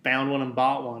had found one and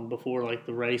bought one before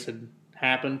the race had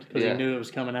happened because he knew it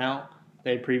was coming out.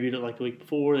 They had previewed it the week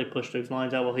before. They pushed those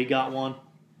lines out. Well, he got one.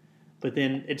 But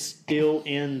then it's still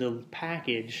in the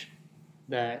package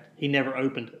that he never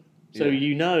opened it. So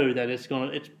you know that it's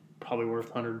probably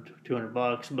worth $100,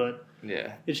 $200, but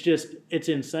it's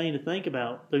insane to think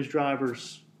about. Those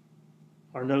drivers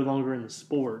are no longer in the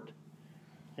sport.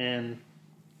 And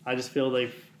I just feel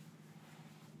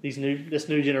this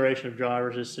new generation of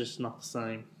drivers is just not the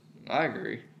same. I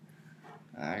agree.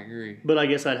 But I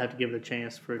guess I'd have to give it a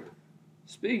chance for it.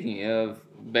 Speaking of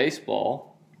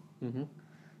baseball,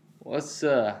 what's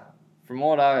from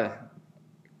what I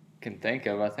can think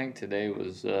of, I think today would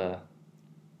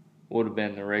have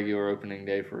been the regular opening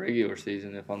day for regular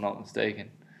season, if I'm not mistaken.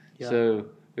 Yeah. So,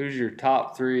 who's your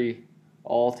top 3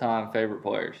 all-time favorite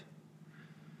players?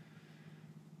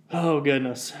 Oh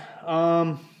goodness,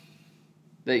 that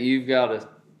you've got to at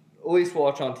least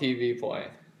watch on TV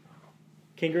playing.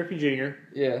 Ken Griffey Jr.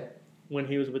 Yeah. When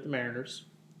he was with the Mariners.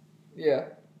 Yeah.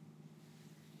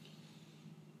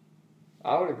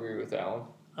 I would agree with that one.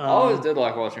 I always did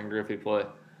like watching Griffey play.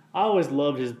 I always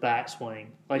loved his bat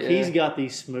swing. He's got the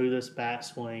smoothest bat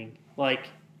swing.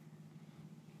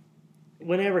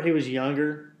 Whenever he was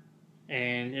younger,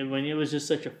 and when it was just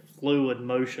such a fluid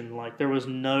motion, there was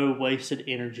no wasted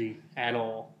energy at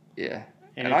all. Yeah.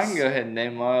 And I can go ahead and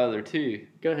name my other 2.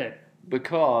 Go ahead.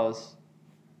 Because,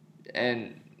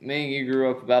 and me and you grew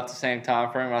up about the same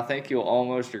time frame. I think you'll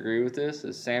almost agree with this.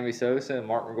 Is Sammy Sosa and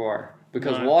Mark McGwire.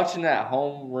 Because watching that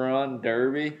home run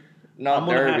derby, I'm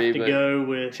gonna have to go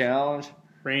with challenge.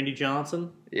 Randy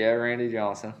Johnson. Yeah, Randy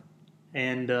Johnson.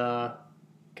 And God,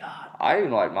 I even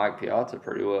like Mike Piazza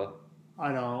pretty well.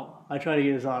 I don't. I tried to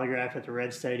get his autograph at the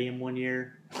Red Stadium one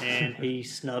year, and he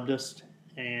snubbed us.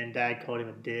 And Dad called him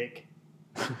a dick.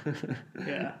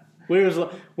 Yeah, we were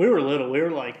little. We were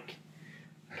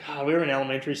we were in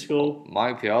elementary school.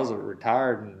 Mike Piazza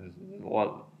retired in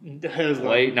what? It was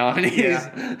late 90s.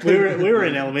 Yeah. we were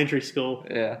in elementary school.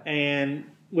 Yeah. And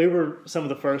we were some of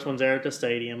the first ones there at the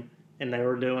stadium. and they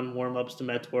were doing warm-ups to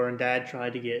Metzwer, and Dad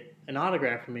tried to get an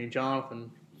autograph from me and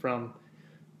Jonathan from,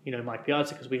 Mike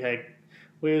Piazza, because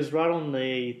we was right on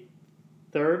the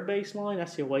third base line.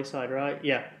 That's the away side, right?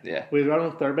 Yeah. Yeah. We was right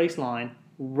on the third base line,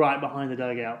 right behind the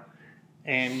dugout,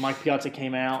 and Mike Piazza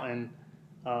came out, and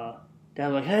Dad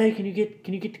was like, "Hey, can you get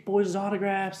the boys'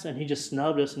 autographs?" And he just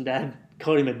snubbed us, and Dad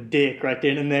called him a dick right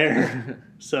then and there.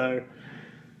 So,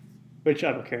 which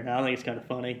I don't care now. I think it's kind of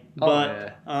funny.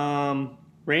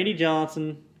 Randy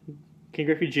Johnson, Ken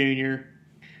Griffey Jr.,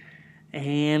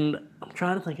 and I'm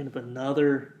trying to think of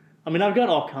another. I mean, I've got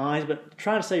all kinds, but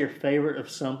trying to say your favorite of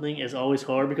something is always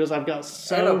hard because I've got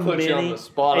so many. Put you on the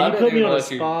spot. And you put me on the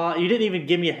spot. You didn't even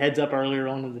give me a heads up earlier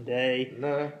on in the day.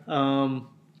 No.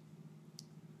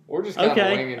 We're just kind of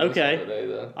winging this today,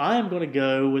 though. I am going to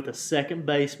go with a second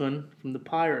baseman from the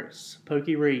Pirates,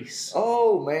 Pokey Reese.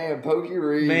 Oh, man, Pokey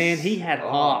Reese. Man, he had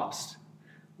hops.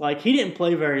 Like, he didn't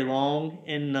play very long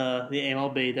in the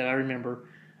MLB that I remember,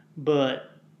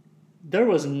 but there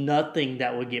was nothing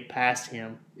that would get past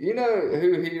him. You know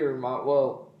who he reminded?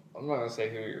 Well, I'm not going to say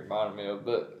who he reminded me of,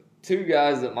 but two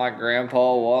guys that my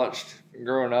grandpa watched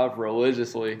growing up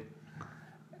religiously,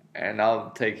 and I'll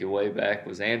take you way back,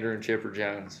 was Andrew and Chipper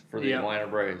Jones for the Atlanta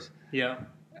Braves. Yeah.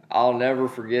 I'll never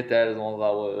forget that as long as I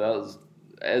live. That was,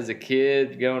 as a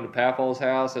kid, going to Papaw's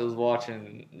house, I was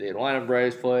watching the Atlanta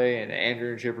Braves play and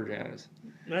Andrew and Chipper Jones.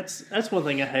 That's one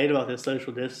thing I hate about this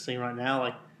social distancing right now.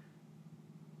 Like,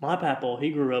 my Papaw, he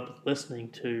grew up listening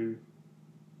to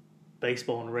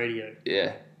baseball on the radio.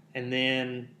 Yeah. And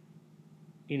then,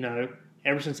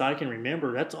 ever since I can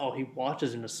remember, that's all he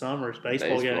watches in the summer is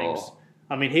baseball games.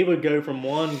 I mean, he would go from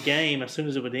one game, as soon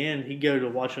as it would end, he'd go to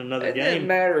watching another game. It didn't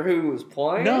matter who was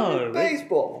playing. No. It was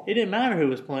baseball. It didn't matter who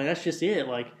was playing. That's just it.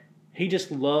 Like, he just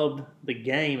loved the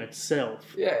game itself.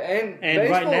 Yeah, and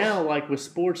right now, like, with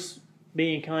sports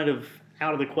being kind of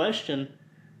out of the question,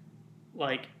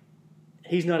 like,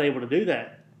 he's not able to do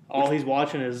that. All he's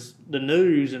watching is the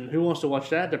news, and who wants to watch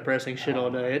that depressing shit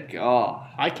all day? God.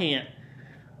 I can't.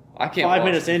 5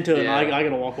 minutes into it, and I got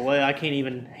to walk away. I can't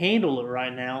even handle it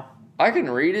right now. I can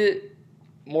read it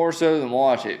more so than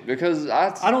watch it because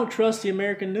I don't trust the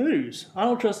American news. I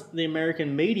don't trust the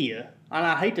American media. And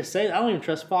I hate to say it, I don't even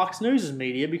trust Fox News'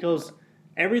 media because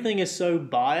everything is so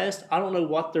biased. I don't know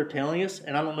what they're telling us,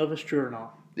 and I don't know if it's true or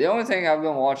not. The only thing I've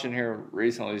been watching here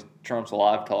recently is Trump's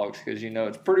live talks because,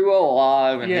 it's pretty well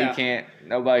live and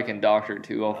nobody can doctor it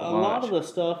too awful much. A lot of the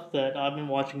stuff that I've been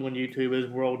watching on YouTube is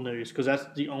world news because that's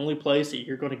the only place that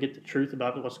you're going to get the truth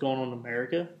about what's going on in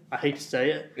America. I hate to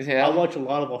say it. Yeah. I watch a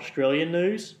lot of Australian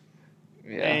news.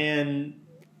 Yeah. And,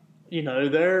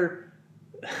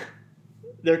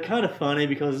 they're kind of funny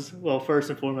because, well, first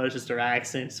and foremost, it's their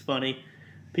accent's funny.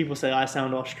 People say I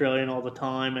sound Australian all the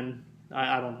time, and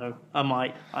I don't know. I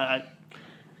might.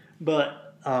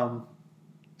 But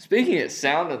speaking of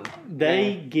sounding,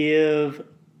 they give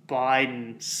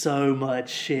Biden so much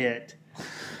shit.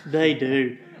 They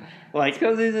do. Like,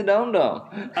 because he's a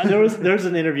dum-dum. There's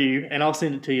an interview, and I'll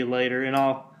send it to you later, and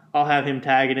I'll have him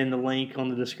tag it in the link on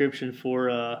the description for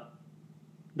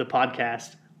the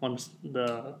podcast on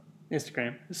the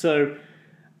Instagram. So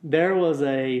there was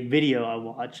a video I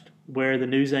watched where the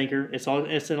news anchor, it's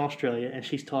in Australia, and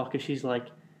she's talking. She's like,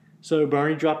 so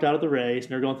Bernie dropped out of the race,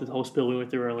 and they're going through the whole spiel we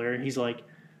went through earlier. And he's like,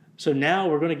 so now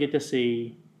we're going to get to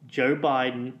see Joe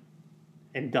Biden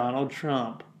and Donald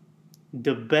Trump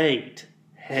debate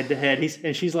head to head.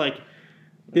 And she's like,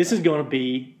 this is going to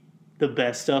be the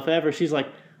best stuff ever. She's like,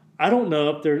 I don't know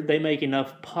if they make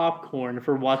enough popcorn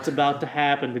for what's about to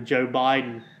happen to Joe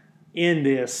Biden in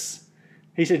this.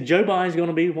 He said Joe Biden's going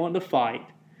to be wanting to fight,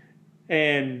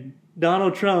 and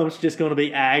Donald Trump's just going to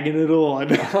be agging it on.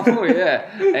 Oh, yeah.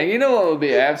 And you know what would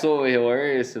be absolutely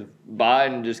hilarious if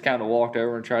Biden just kind of walked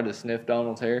over and tried to sniff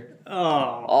Donald's hair?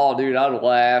 Oh, dude, I'd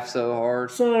laugh so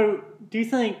hard. So, do you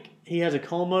think he has a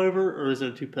comb over, or is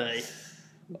it a toupee?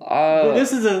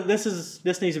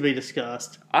 This needs to be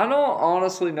discussed. I don't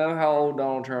honestly know how old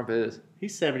Donald Trump is.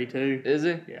 He's 72. Is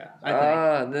he? Yeah,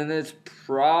 I think. Then it's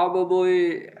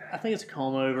probably... I think it's a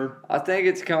comb over. I think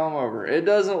it's comb over. It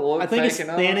doesn't look fake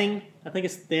enough. I think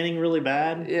it's thinning really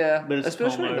bad. Yeah, but it's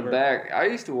especially in the over. back. I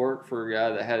used to work for a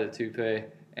guy that had a toupee,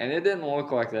 and it didn't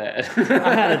look like that.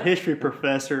 I had a history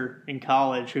professor in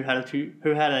college who had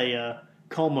a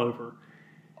comb over.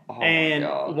 Oh, and my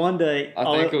God. One day...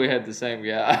 I think we had the same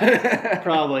guy.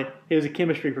 Probably. He was a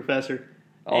chemistry professor.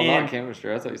 Not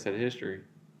chemistry. I thought you said history.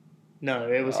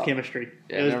 No, it was chemistry.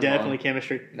 Yeah, it was definitely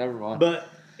chemistry. Never mind. But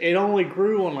it only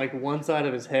grew on like one side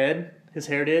of his head. His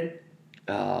hair did.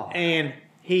 Oh. And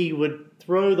he would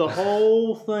throw the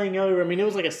whole thing over. I mean, it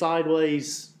was like a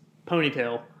sideways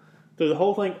ponytail throw the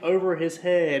whole thing over his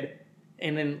head,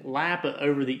 and then lap it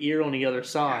over the ear on the other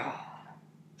side.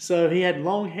 So he had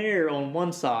long hair on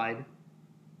one side,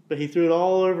 but he threw it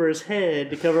all over his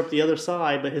head to cover up the other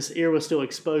side, but his ear was still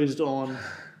exposed on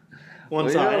one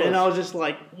side. Yeah. And I was just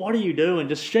like, what are you doing?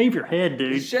 Just shave your head,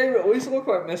 dude. Just shave it. We used to look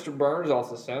like Mr. Burns off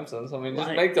The Simpsons. I mean,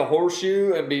 just make the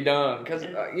horseshoe and be done. Because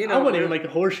I wouldn't even make the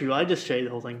horseshoe. I'd just shave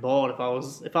the whole thing bald. If I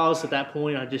was at that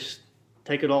point, I'd just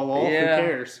take it all off. Yeah. Who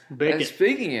cares? And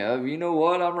speaking of, you know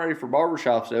what? I'm ready for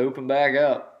barbershops to open back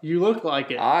up. You look like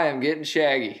it. I am getting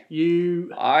shaggy.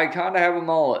 I kind of have a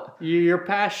mullet. You're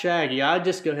past shaggy. I'd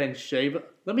just go ahead and shave it.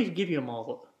 Let me give you a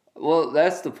mullet. Well,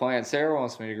 that's the plan. Sarah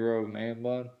wants me to grow a man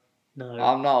bun. No.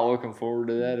 I'm not looking forward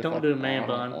to that. Don't do a man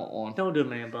bun. Don't do a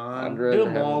man bun. I'd rather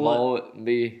have a mullet and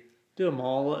be... Do a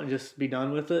mullet and just be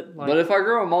done with it. But if I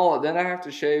grow a mullet, then I have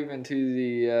to shave into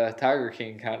the Tiger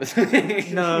King kind of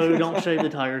thing. No, don't shave the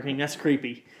Tiger King. That's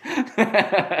creepy.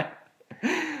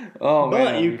 Oh, man.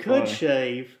 But you could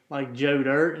shave like Joe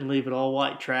Dirt and leave it all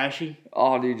white trashy.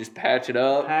 Oh, do you just patch it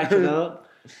up? Patch it up.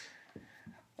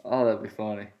 Oh, that'd be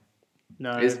funny.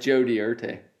 No. It's Joe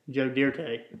Dirt. Joe Dirt.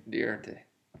 Dirt.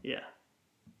 Yeah.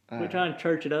 We're trying to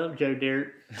church it up, Joe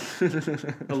Dirt.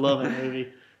 I love that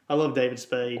movie. I love David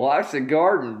Spade. Life's a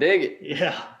garden. Dig it.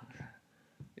 Yeah.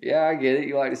 Yeah, I get it.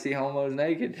 You like to see homos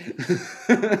naked.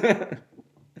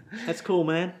 That's cool,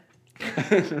 man.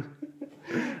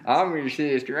 I'm your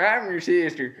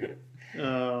sister.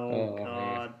 Oh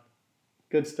God. Man.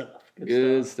 Good stuff.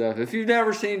 Good stuff. If you've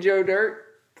never seen Joe Dirt,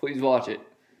 please watch it.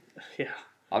 Yeah.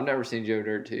 I've never seen Joe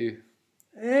Dirt 2.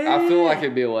 I feel like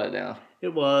it'd be a letdown.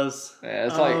 It was. Yeah,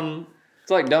 it's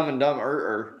like Dumb and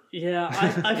Dumber. Yeah,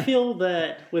 I feel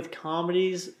that with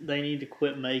comedies, they need to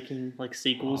quit making like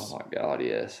sequels. Oh my God,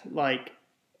 yes. Like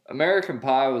American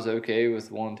Pie was okay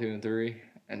with 1, 2, and 3,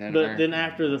 and then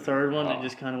after the third one, it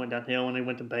just kind of went downhill when they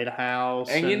went to Beta House.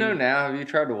 And you know now, have you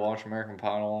tried to watch American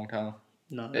Pie in a long time?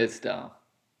 No, it's dumb.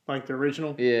 Like the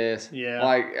original? Yes.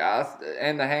 Yeah.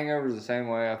 And The Hangover's the same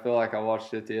way. I feel like I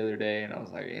watched it the other day, and I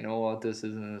was like, you know what? This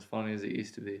isn't as funny as it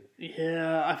used to be.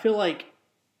 Yeah, I feel like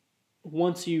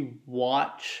once you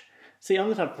watch... See, I'm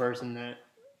the type of person that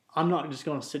I'm not just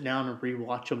going to sit down and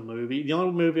rewatch a movie. The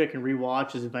only movie I can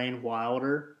rewatch is Van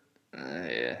Wilder.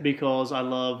 Yeah. Because I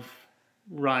love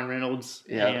Ryan Reynolds,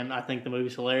 and I think the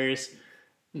movie's hilarious.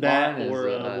 That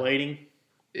or Waiting.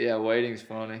 Yeah, Waiting's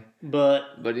funny. But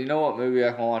you know what movie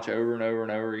I can watch over and over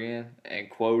and over again and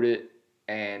quote it,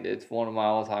 and it's one of my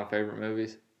all-time favorite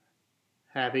movies?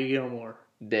 Happy Gilmore.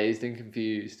 Dazed and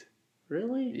Confused.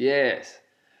 Really? Yes.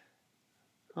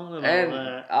 I don't know about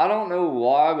that. I don't know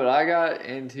why, but I got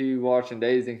into watching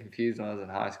Dazed and Confused when I was in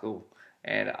high school,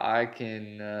 and I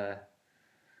can...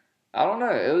 I don't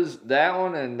know. It was that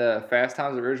one and Fast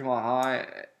Times at Ridgemont High.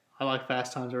 I like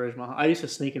Fast Times at Ridgemont High. I used to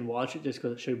sneak and watch it just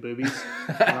because it showed boobies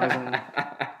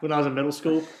when I was in middle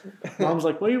school. Mom was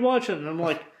like, "What are you watching?" And I'm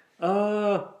like,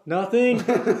 nothing."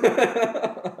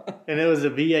 And it was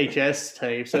a VHS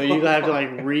tape, so you'd have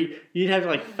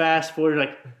to fast forward,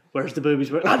 like, where's the boobies?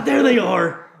 There they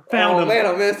are. Found them. Oh man,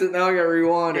 I missed it. Now I got to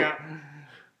rewind it.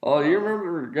 Oh, do you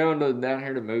remember going down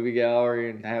here to Movie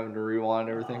Gallery and having to rewind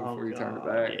everything before you turned it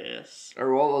back? Yes.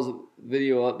 Or what was it?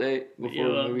 Video update before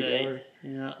the Movie Gallery?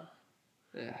 Yeah.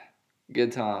 Yeah.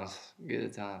 Good times.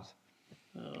 Good times.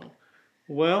 Oh.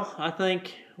 Well, I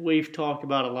think we've talked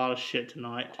about a lot of shit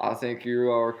tonight. I think you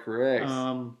are correct.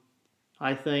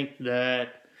 I think that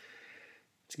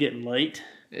it's getting late.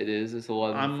 It is. It's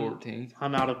 11:14.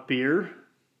 I'm out of beer.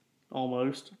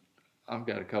 Almost. I've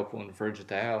got a couple in the fridge at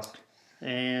the house.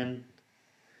 And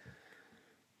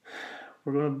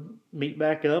we're going to meet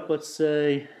back up. Let's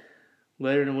say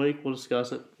later in the week. We'll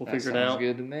discuss it. We'll figure it out. Sounds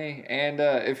good to me. And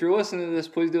if you're listening to this,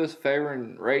 please do us a favor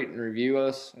and rate and review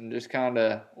us and just kind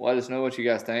of let us know what you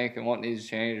guys think and what needs to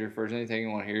change. Or if there's anything you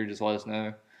want to hear, just let us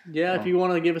know. Yeah, if you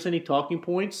want to give us any talking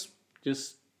points,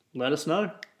 just let us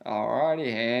know.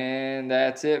 Alrighty, and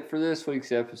that's it for this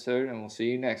week's episode, and we'll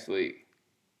see you next week.